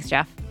 Thanks,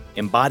 Jeff.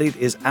 Embodied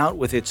is out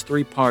with its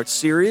 3-part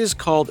series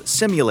called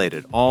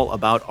Simulated, all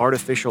about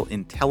artificial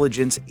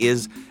intelligence,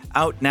 is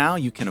out now.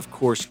 You can, of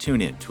course,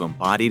 tune in to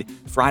Embodied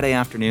Friday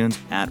afternoons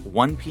at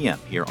 1 p.m.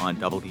 here on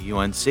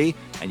WUNC,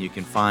 and you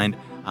can find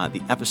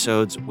the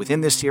episodes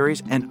within this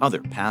series and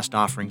other past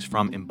offerings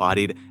from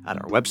Embodied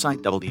at our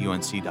website,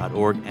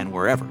 WUNC.org, and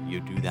wherever you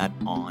do that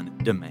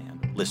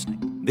on-demand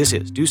listening. This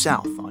is Due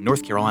South on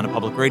North Carolina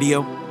Public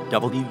Radio,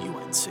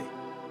 WUNC.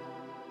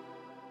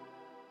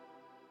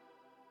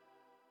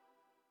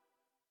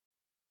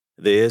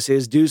 This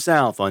is Due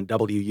South on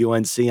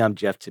WUNC. I'm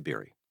Jeff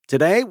Tiberii.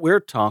 Today, we're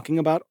talking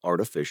about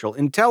artificial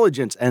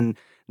intelligence, and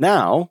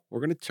now we're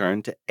going to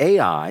turn to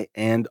AI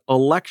and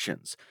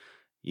elections.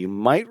 You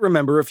might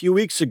remember a few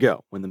weeks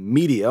ago when the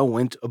media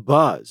went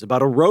abuzz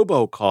about a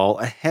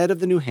robocall ahead of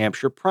the New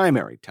Hampshire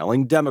primary,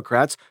 telling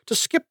Democrats to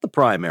skip the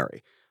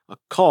primary, a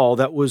call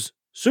that was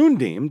soon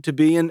deemed to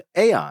be an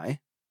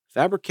AI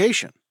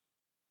fabrication.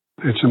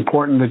 It's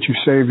important that you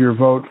save your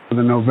vote for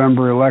the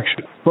November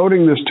election.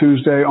 Voting this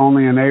Tuesday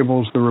only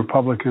enables the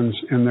Republicans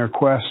in their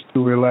quest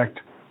to elect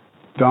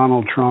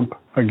Donald Trump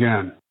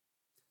again.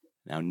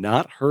 Now,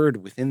 not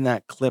heard within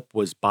that clip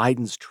was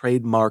Biden's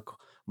trademark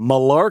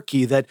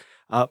malarkey that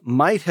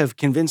might have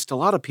convinced a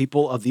lot of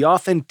people of the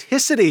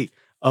authenticity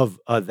of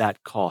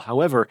that call.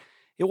 However,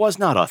 it was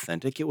not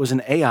authentic. It was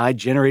an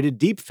AI-generated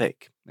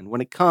deepfake. And when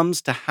it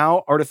comes to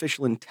how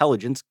artificial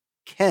intelligence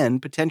can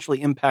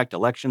potentially impact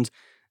elections,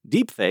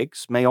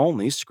 deepfakes may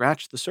only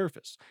scratch the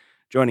surface.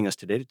 Joining us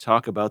today to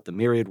talk about the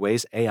myriad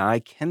ways AI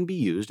can be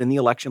used in the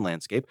election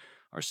landscape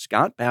are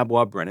Scott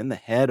Babwa-Brennan, the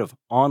head of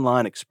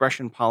online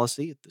expression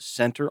policy at the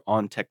Center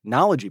on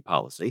Technology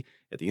Policy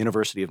at the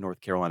University of North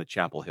Carolina,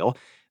 Chapel Hill.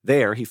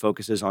 There, he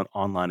focuses on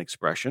online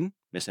expression,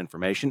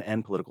 misinformation,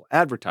 and political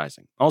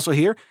advertising. Also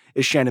here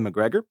is Shannon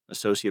McGregor,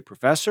 associate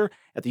professor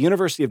at the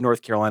University of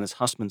North Carolina's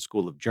Hussman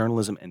School of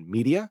Journalism and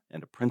Media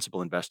and a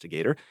principal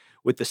investigator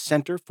with the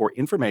Center for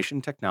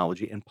Information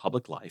Technology and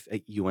Public Life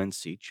at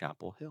UNC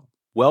Chapel Hill.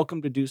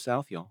 Welcome to Due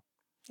South, y'all.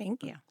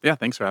 Thank you. Yeah,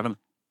 thanks for having me.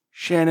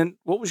 Shannon,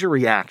 what was your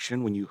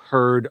reaction when you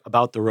heard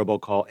about the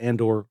robocall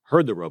and or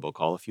heard the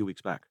robocall a few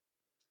weeks back?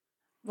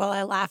 Well,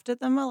 I laughed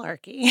at the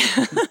malarkey,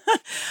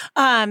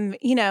 and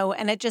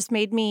it just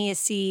made me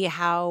see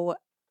how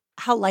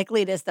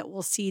likely it is that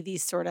we'll see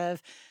these sort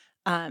of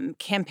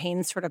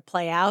campaigns sort of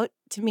play out.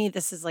 To me,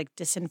 this is like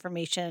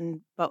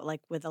disinformation, but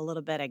like with a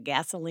little bit of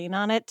gasoline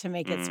on it to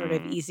make it sort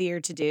of easier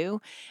to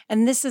do.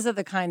 And this is of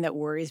the kind that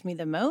worries me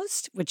the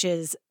most, which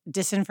is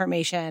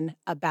disinformation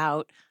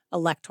about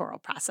electoral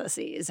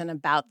processes and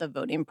about the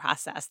voting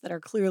process that are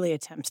clearly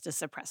attempts to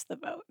suppress the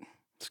vote.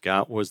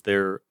 Scott, was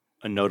there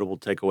a notable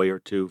takeaway or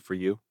two for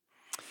you?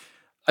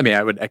 I mean,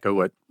 I would echo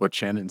what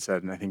Shannon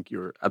said, and I think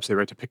you're absolutely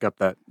right to pick up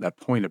that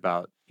point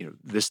about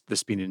this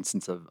being an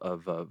instance of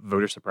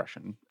voter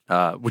suppression,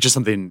 which is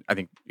something I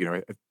think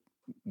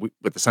with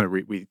the Center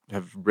we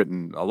have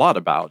written a lot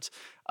about,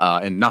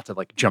 and not to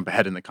like jump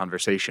ahead in the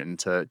conversation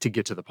to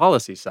get to the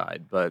policy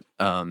side, but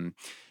the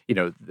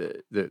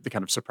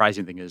kind of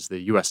surprising thing is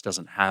the U.S.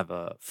 doesn't have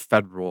a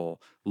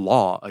federal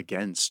law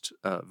against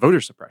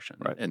voter suppression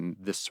and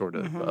this sort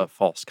of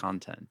false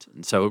content,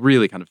 and so it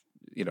really kind of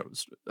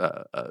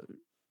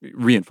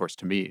reinforced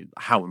to me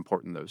how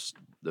important those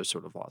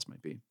sort of laws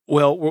might be.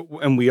 Well,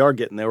 and we are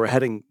getting there. We're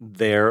heading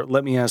there.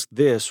 Let me ask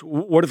this.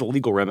 What are the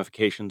legal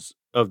ramifications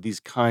of these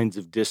kinds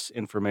of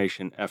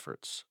disinformation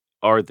efforts?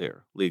 Are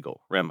there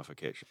legal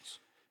ramifications?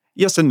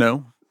 Yes and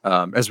no.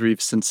 As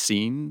we've since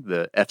seen,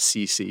 the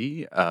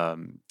FCC,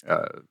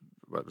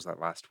 what was that,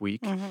 last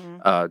week,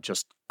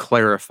 just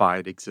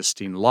clarified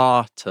existing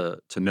law to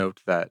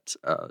note that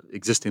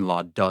existing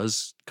law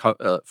does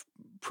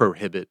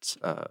prohibit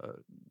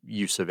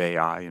use of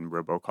AI in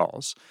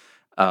robocalls.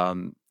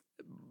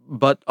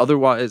 But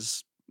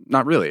otherwise,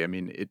 not really. I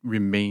mean, it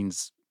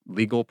remains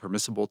legal,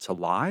 permissible to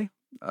lie.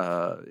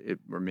 It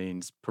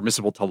remains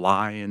permissible to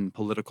lie in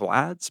political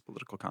ads,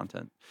 political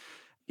content.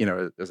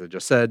 As I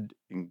just said,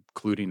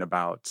 including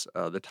about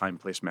the time,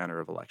 place, manner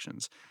of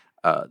elections.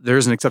 There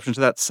is an exception to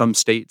that. Some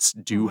states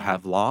do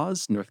have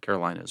laws. North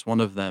Carolina is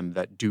one of them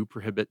that do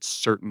prohibit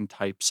certain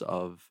types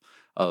of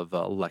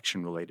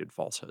election-related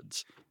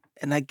falsehoods.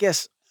 And I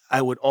guess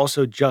I would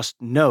also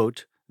just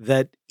note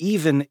that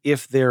even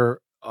if there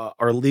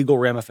are legal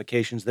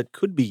ramifications that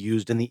could be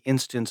used in the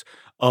instance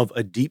of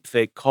a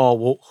deepfake call,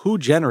 well, who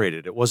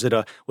generated it? Was it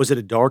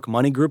a dark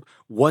money group?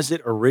 Was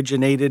it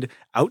originated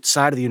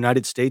outside of the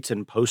United States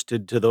and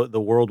posted to the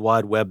World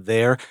Wide Web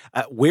there?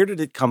 Where did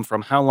it come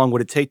from? How long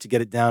would it take to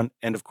get it down?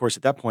 And of course,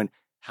 at that point,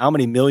 how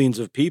many millions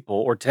of people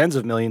or tens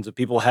of millions of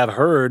people have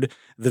heard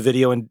the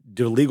video, and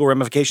do legal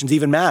ramifications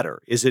even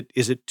matter? Is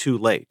it too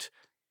late?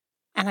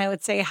 And I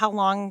would say, how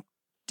long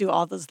do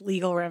all those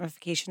legal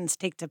ramifications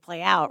take to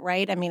play out,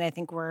 right? I mean, I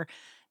think we're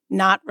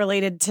not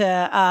related to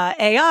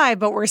AI,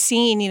 but we're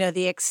seeing,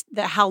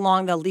 how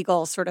long the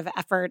legal sort of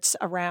efforts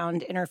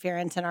around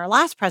interference in our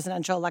last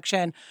presidential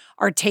election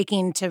are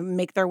taking to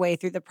make their way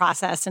through the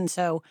process. And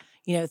so,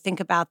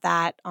 think about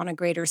that on a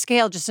greater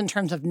scale, just in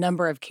terms of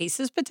number of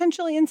cases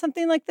potentially in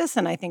something like this.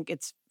 And I think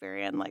it's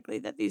very unlikely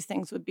that these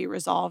things would be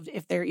resolved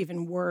if there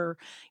even were,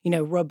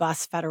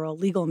 robust federal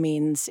legal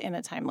means in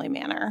a timely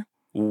manner.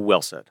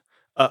 Well said.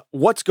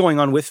 What's going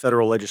on with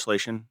federal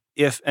legislation,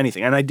 if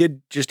anything? And I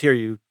did just hear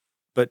you,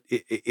 but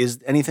is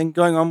anything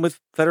going on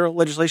with federal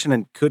legislation,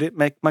 and could it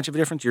make much of a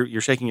difference?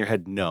 You're shaking your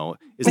head no.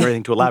 Is there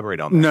anything to elaborate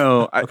on that?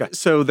 No. Okay.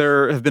 So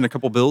there have been a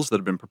couple bills that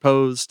have been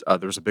proposed.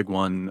 There's a big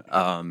one,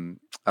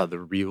 the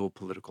Real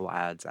Political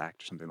Ads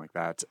Act or something like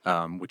that,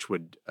 which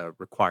would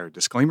require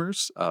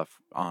disclaimers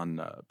on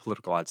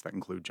political ads that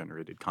include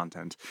generated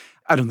content.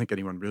 I don't think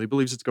anyone really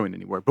believes it's going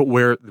anywhere. But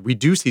where we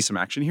do see some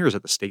action here is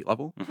at the state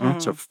level. Mm-hmm.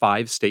 So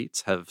 5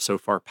 states have so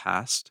far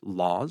passed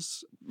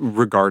laws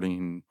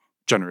regarding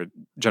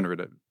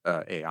generative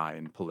AI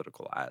and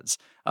political ads.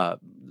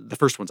 The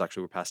first ones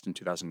actually were passed in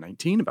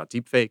 2019 about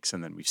deepfakes,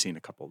 and then we've seen a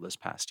couple this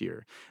past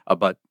year.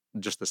 But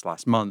just this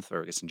last month,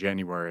 or I guess in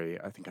January,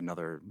 I think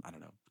another,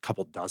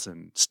 couple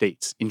dozen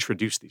states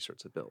introduced these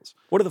sorts of bills.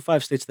 What are the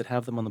 5 states that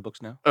have them on the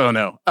books now? Oh,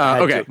 no.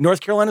 Okay.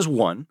 North Carolina's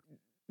one.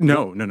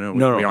 No.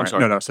 I'm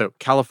sorry. No. So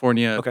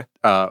California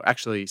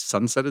actually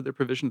sunsetted their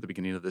provision at the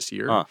beginning of this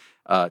year.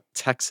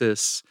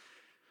 Texas,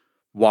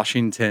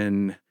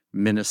 Washington,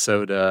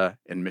 Minnesota,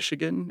 and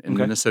Michigan. And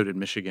Minnesota and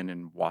Michigan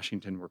and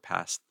Washington were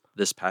passed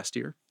this past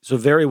year. So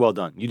very well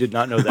done. You did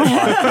not know that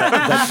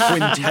that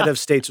quintet of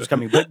states was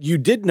coming. But you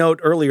did note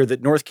earlier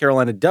that North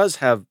Carolina does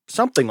have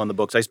something on the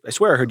books. I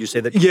swear I heard you say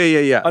that.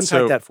 Yeah.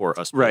 Unpack that for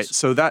us, please. Right.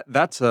 So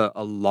that's a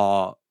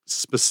law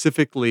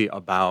specifically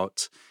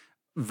about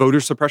voter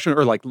suppression,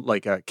 or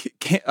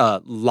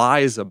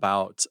lies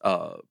about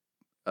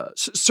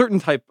certain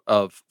type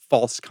of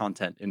false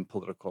content in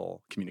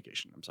political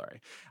communication,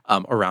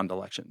 around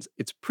elections.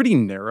 It's pretty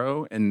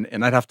narrow, and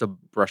I'd have to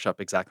brush up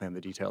exactly on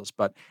the details,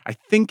 but I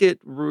think it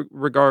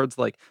regards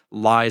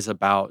lies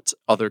about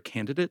other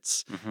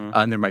candidates,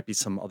 and there might be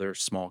some other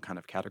small kind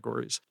of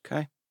categories.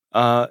 Okay.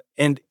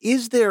 And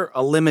is there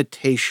a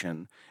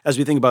limitation as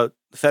we think about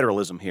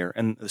federalism here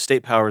and the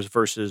state powers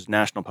versus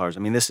national powers? I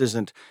mean, this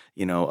isn't,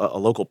 a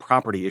local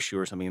property issue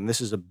or something.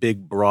 This is a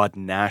big, broad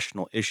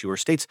national issue. Are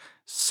states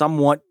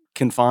somewhat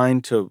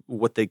confined to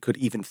what they could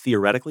even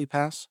theoretically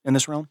pass in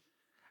this realm?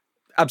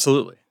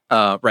 Absolutely.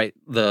 Right.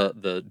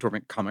 The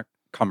Dormant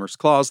Commerce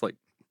Clause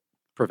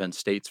prevents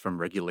states from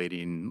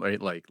regulating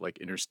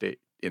interstate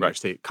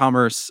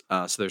commerce.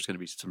 So there's going to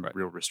be some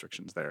real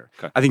restrictions there.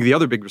 Okay. I think the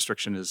other big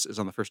restriction is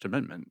on the First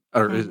Amendment,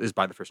 or is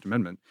by the First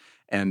Amendment.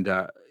 And,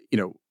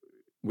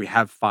 we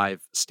have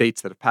 5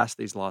 states that have passed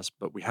these laws,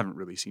 but we haven't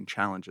really seen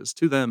challenges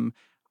to them.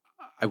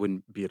 I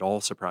wouldn't be at all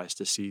surprised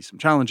to see some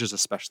challenges,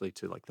 especially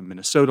to the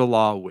Minnesota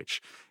law,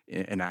 which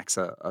enacts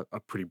a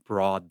pretty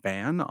broad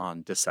ban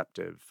on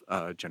deceptive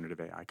generative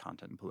AI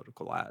content and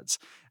political ads.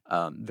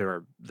 There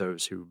are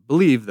those who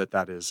believe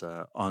that is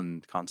an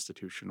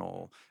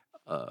unconstitutional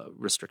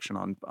restriction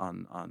on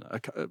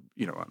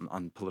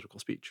political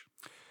speech.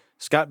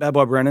 Scott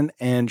Babwa-Brennan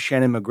and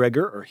Shannon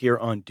McGregor are here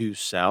on Due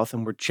South,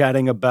 and we're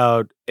chatting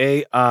about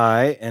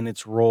AI and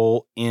its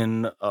role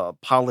in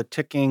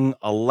politicking,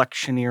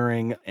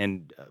 electioneering,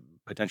 and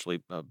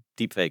potentially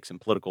deepfakes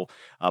and political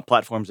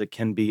platforms that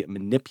can be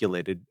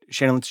manipulated.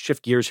 Shannon, let's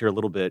shift gears here a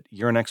little bit.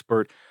 You're an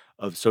expert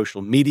of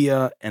social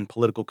media and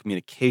political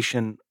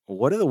communication.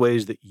 What are the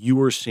ways that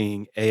you are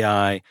seeing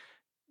AI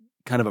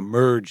kind of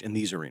emerge in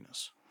these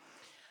arenas?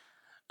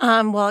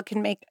 Well, it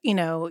can make,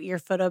 your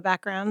photo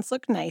backgrounds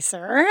look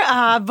nicer.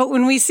 But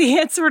when we see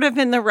it sort of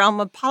in the realm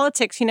of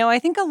politics, I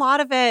think a lot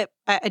of it,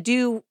 I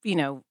do,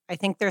 I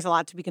think there's a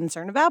lot to be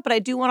concerned about. But I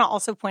do want to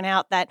also point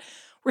out that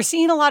we're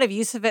seeing a lot of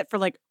use of it for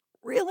like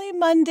really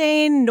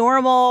mundane,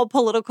 normal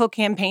political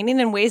campaigning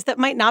in ways that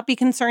might not be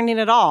concerning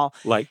at all.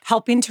 Like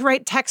helping to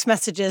write text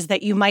messages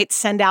that you might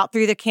send out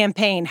through the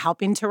campaign,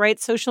 helping to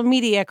write social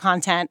media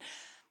content.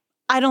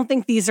 I don't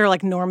think these are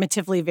like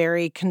normatively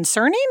very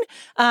concerning.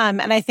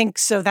 And I think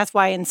so that's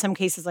why in some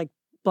cases like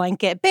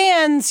blanket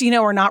bans,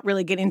 are not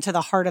really getting to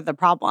the heart of the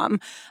problem.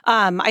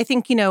 I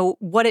think,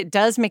 what it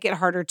does make it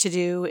harder to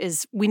do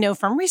is we know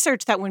from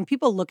research that when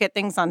people look at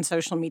things on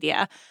social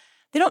media,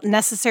 they don't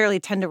necessarily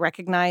tend to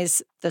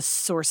recognize the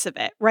source of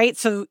it, right?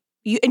 So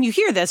you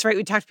hear this, right?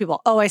 We talk to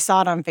people, I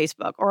saw it on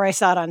Facebook or I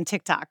saw it on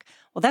TikTok.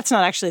 Well, that's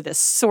not actually the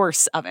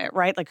source of it,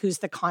 right? Like who's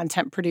the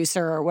content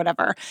producer or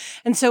whatever.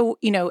 And so,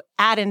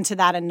 add into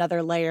that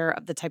another layer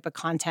of the type of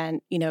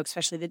content,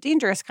 especially the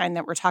dangerous kind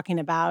that we're talking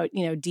about,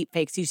 deep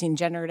fakes using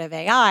generative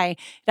AI, it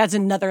adds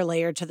another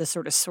layer to the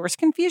sort of source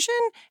confusion.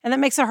 And that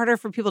makes it harder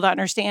for people to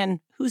understand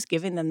who's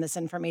giving them this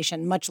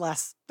information, much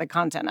less the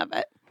content of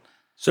it.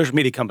 social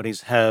media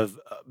companies have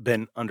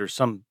been under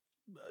some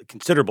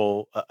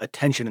considerable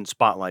attention and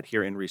spotlight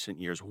here in recent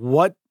years.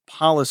 What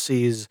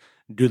policies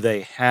do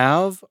they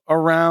have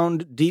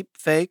around deep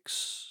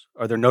fakes?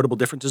 Are there notable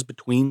differences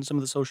between some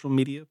of the social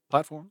media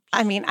platforms?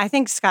 I mean, I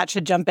think Scott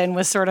should jump in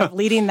with sort of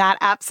leading that.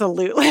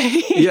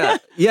 Absolutely.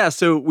 Yeah.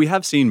 So we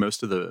have seen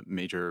most of the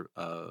major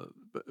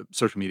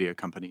social media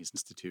companies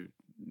institute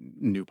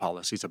new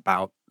policies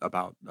about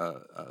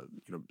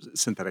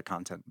synthetic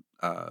content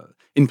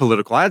in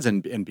political ads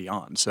and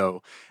beyond.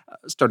 So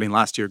starting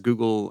last year,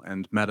 Google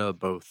and Meta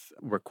both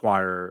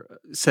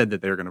said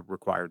that they're going to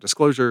require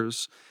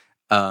disclosures.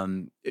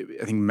 I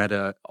think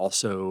Meta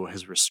also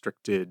has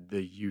restricted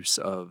the use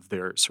of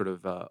their sort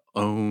of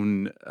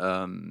own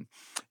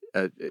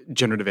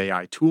generative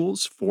AI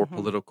tools for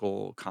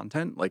political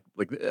content. Like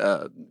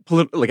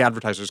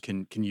advertisers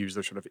can use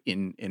their sort of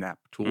in-app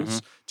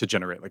tools to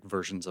generate like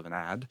versions of an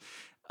ad.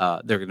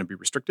 They're going to be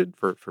restricted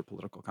for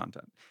political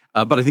content.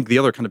 But I think the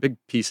other kind of big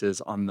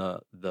pieces on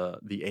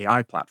the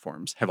AI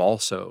platforms have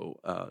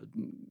also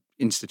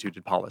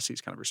instituted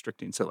policies kind of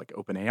restricting. So like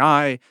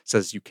OpenAI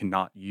says you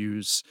cannot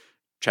use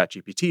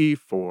ChatGPT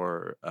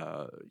for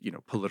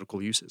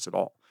political uses at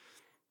all.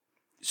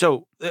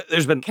 So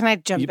there's been. Can I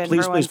jump in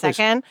for one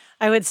second?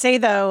 I would say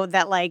though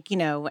that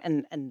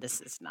and this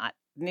is not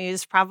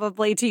news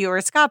probably to you or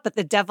Scott, but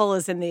the devil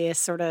is in the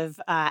sort of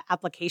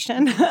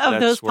application of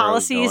those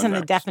policies and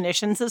the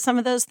definitions of some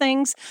of those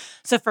things.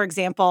 So for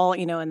example,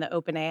 in the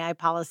OpenAI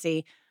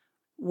policy,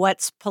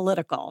 what's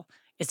political?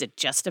 Is it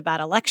just about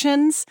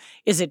elections?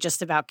 Is it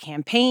just about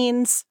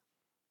campaigns?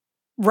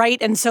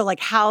 Right. And so like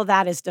how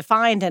that is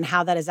defined and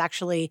how that is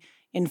actually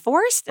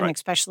enforced. And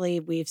especially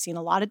we've seen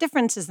a lot of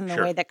differences in the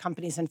way that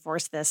companies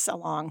enforce this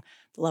along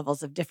the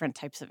levels of different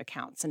types of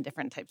accounts and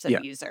different types of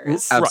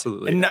users.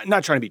 Absolutely. Right. And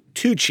not trying to be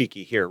too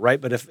cheeky here, right?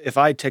 But if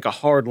I take a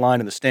hard line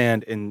in the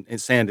sand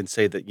and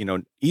say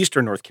that,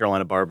 Eastern North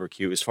Carolina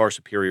barbecue is far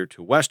superior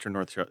to Western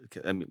North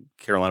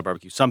Carolina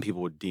barbecue, some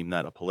people would deem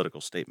that a political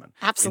statement.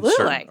 Absolutely. In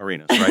certain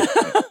arenas,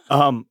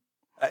 right?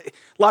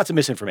 Lots of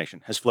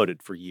misinformation has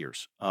floated for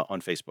years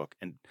on Facebook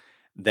and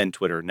then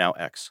Twitter, now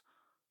X.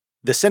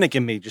 The cynic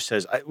in me just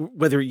says,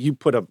 whether you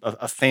put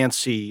a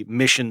fancy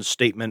mission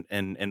statement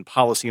and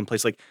policy in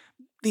place, like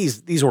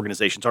these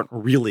organizations aren't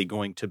really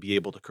going to be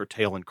able to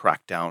curtail and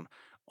crack down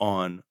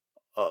on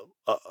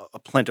a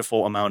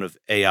plentiful amount of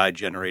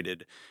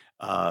AI-generated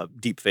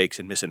deepfakes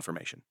and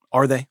misinformation.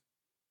 Are they?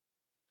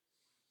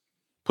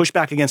 Push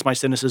back against my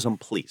cynicism,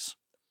 please.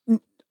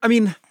 I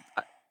mean,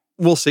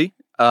 we'll see.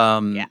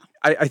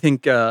 I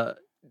think,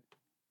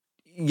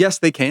 yes,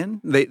 they can.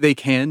 They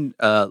can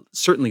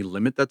certainly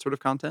limit that sort of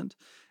content.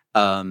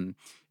 There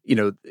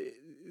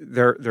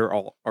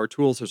are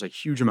tools. There's a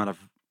huge amount of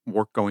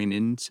work going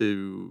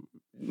into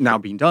now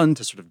being done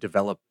to sort of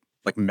develop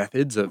like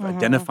methods of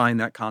identifying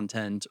that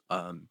content.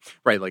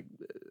 Right, like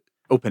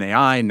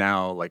OpenAI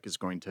now like is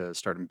going to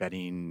start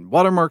embedding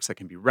watermarks that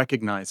can be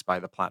recognized by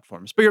the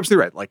platforms. But you're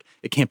absolutely right. Like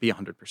it can't be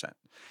 100%.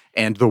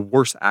 And the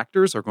worst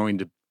actors are going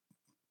to.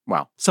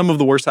 Well, some of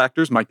the worst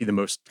actors might be the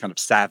most kind of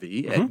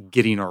savvy at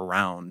getting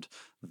around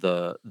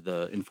the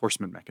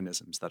enforcement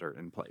mechanisms that are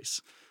in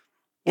place.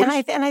 And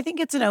I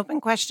think it's an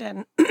open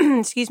question.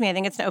 Excuse me. I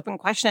think it's an open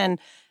question,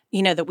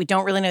 that we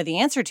don't really know the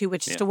answer to,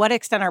 which is to what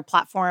extent are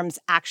platforms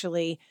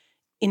actually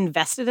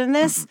invested in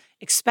this,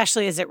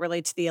 especially as it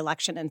relates to the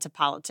election and to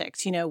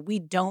politics. We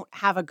don't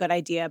have a good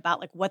idea about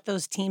like what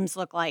those teams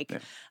look like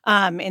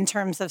in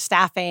terms of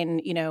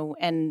staffing,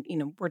 and,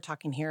 we're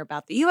talking here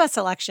about the U.S.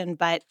 election,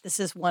 but this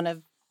is one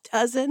of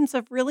dozens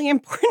of really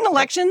important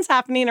elections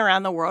happening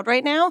around the world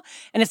right now.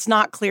 And it's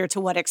not clear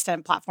to what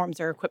extent platforms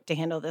are equipped to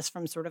handle this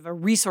from sort of a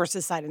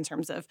resources side in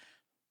terms of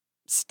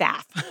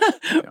staff,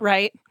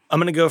 right? I'm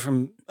going to go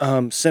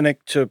from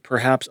cynic to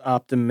perhaps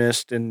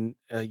optimist. And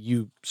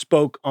you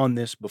spoke on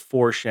this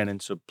before, Shannon,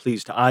 so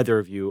please, to either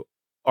of you,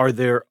 are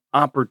there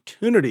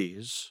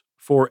opportunities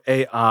for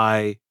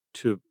AI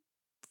to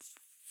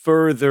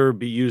further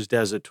be used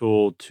as a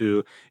tool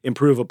to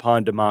improve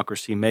upon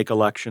democracy, make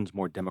elections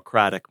more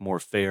democratic, more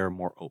fair,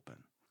 more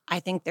open? I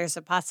think there's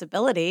a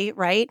possibility,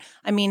 right?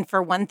 I mean,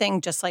 for one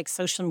thing, just like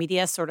social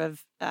media sort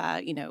of,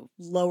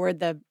 lowered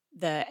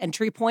the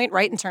entry point,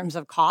 right, in terms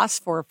of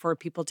cost for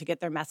people to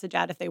get their message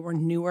out if they were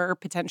newer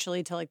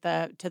potentially to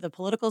the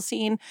political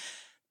scene.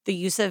 The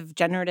use of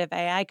generative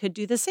AI could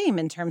do the same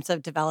in terms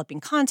of developing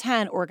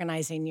content,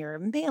 organizing your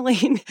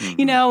mailing,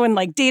 and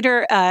like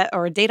data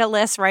or data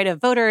lists, right, of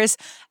voters.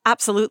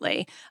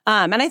 Absolutely.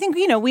 And I think,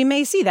 we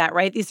may see that,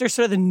 right? These are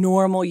sort of the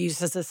normal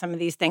uses of some of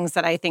these things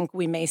that I think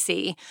we may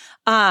see.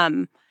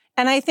 And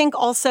I think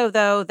also,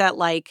 though, that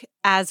like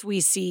as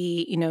we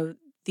see,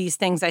 these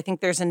things, I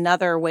think there's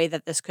another way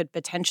that this could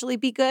potentially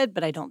be good,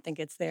 but I don't think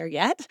it's there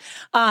yet,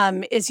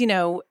 is,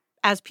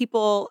 as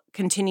people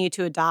continue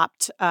to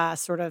adopt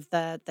sort of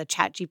the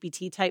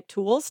ChatGPT type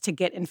tools to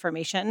get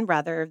information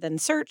rather than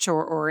search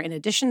or in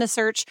addition to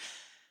search,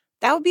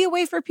 that would be a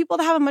way for people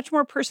to have a much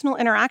more personal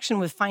interaction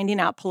with finding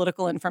out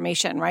political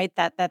information, right,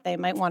 that they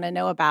might want to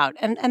know about.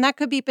 And that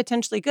could be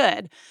potentially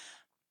good.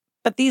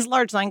 But these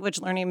large language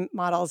learning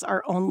models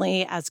are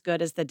only as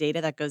good as the data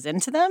that goes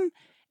into them.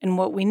 And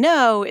what we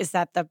know is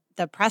that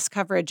the press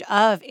coverage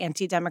of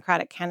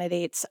anti-democratic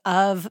candidates,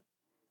 of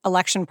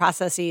election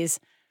processes,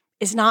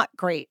 is not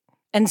great.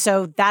 And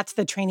so that's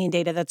the training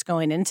data that's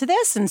going into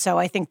this. And so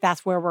I think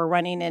that's where we're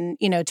running in,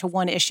 to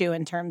one issue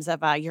in terms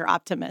of your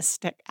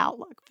optimistic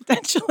outlook,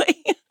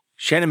 potentially.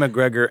 Shannon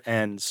McGregor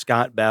and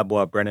Scott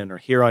Babwa-Brennan are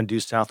here on Due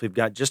South. We've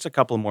got just a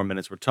couple more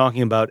minutes. We're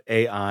talking about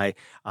AI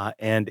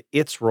and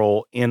its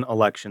role in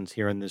elections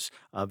here in this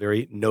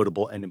very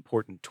notable and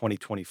important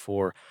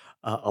 2024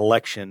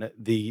 election.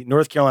 The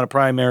North Carolina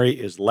primary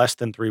is less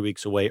than 3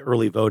 weeks away.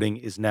 Early voting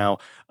is now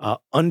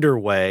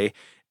underway.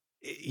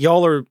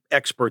 Y'all are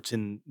experts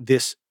in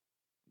this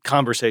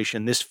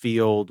conversation, this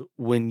field.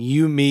 When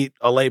you meet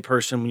a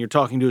layperson, when you're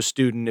talking to a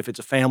student, if it's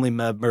a family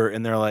member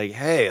and they're like,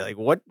 hey, like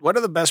what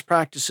are the best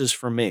practices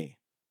for me?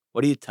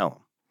 What do you tell them?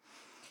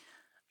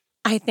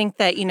 I think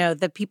that,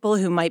 the people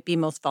who might be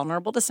most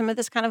vulnerable to some of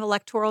this kind of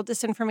electoral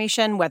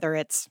disinformation, whether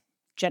it's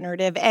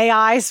generative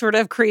AI sort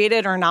of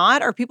created or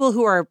not, are people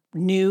who are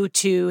new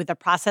to the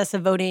process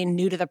of voting,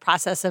 new to the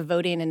process of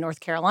voting in North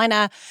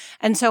Carolina.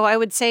 And so I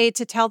would say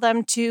to tell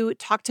them to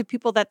talk to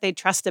people that they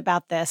trust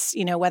about this,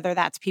 whether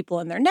that's people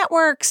in their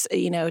networks,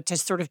 to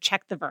sort of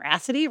check the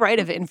veracity, right,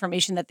 of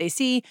information that they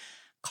see,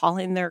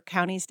 calling their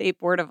county, state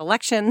board of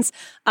elections.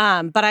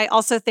 But I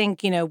also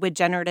think, with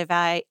generative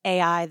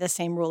AI, the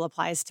same rule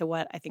applies to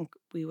what I think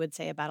we would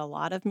say about a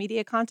lot of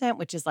media content,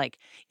 which is like,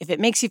 if it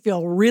makes you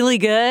feel really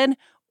good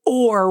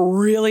or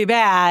really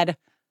bad,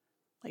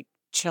 like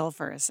chill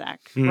for a sec,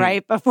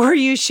 right? Before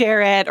you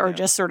share it or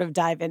just sort of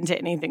dive into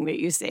anything that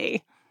you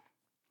see.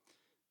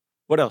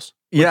 What else?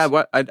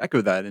 Yeah, I'd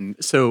echo that. And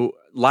so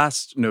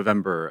last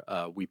November,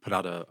 we put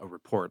out a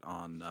report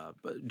on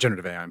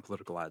generative AI and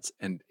political ads.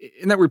 And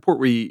in that report,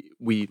 we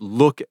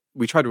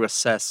try to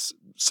assess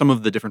some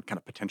of the different kind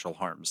of potential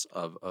harms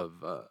of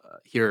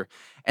here.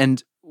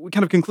 And we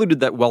kind of concluded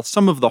that while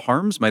some of the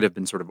harms might have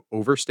been sort of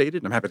overstated,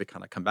 and I'm happy to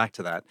kind of come back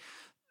to that,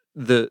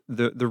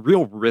 the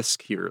real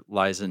risk here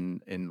lies in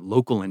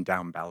local and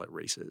down ballot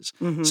races.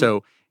 Mm-hmm.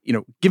 So,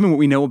 given what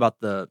we know about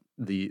the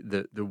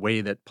way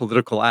that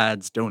political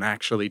ads don't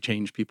actually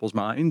change people's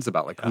minds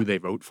about who they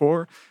vote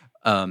for,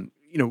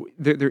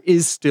 there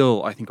is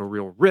still, I think, a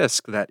real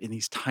risk that in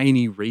these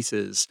tiny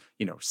races,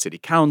 city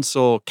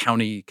council,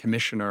 county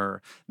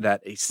commissioner,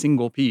 that a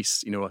single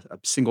piece, a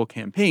single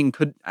campaign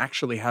could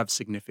actually have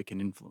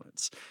significant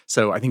influence.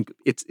 So I think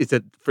it's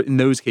in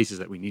those cases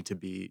that we need to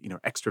be,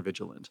 extra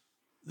vigilant.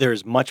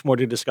 There's much more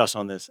to discuss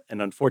on this, and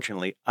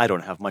unfortunately, I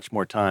don't have much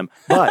more time.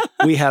 But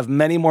we have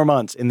many more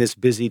months in this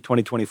busy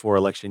 2024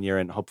 election year,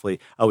 and hopefully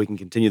we can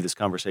continue this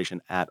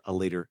conversation at a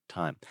later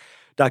time.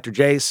 Dr.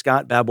 J.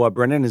 Scott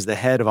Babwa-Brennan is the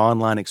head of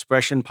online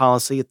expression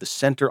policy at the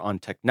Center on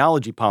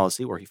Technology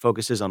Policy, where he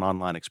focuses on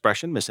online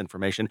expression,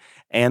 misinformation,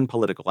 and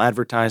political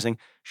advertising.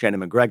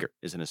 Shannon McGregor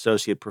is an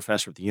associate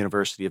professor at the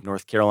University of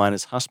North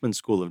Carolina's Hussman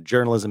School of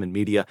Journalism and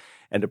Media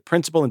and a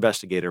principal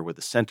investigator with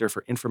the Center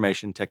for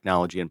Information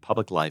Technology and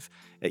Public Life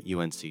at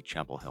UNC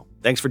Chapel Hill.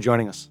 Thanks for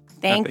joining us.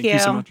 Thank you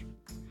so much.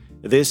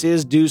 This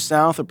is Due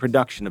South, a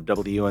production of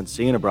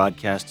WUNC and a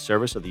broadcast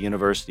service of the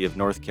University of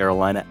North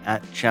Carolina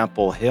at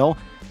Chapel Hill.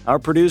 Our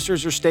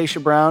producers are Stacia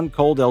Brown,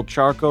 Cole Del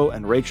Charco,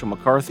 and Rachel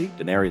McCarthy.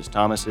 Denarius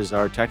Thomas is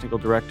our technical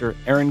director.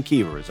 Aaron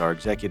Kiever is our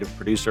executive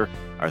producer.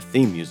 Our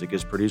theme music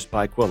is produced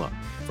by Quilla.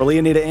 For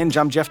Leonida Inge,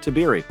 I'm Jeff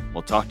Tiberii.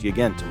 We'll talk to you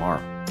again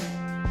tomorrow.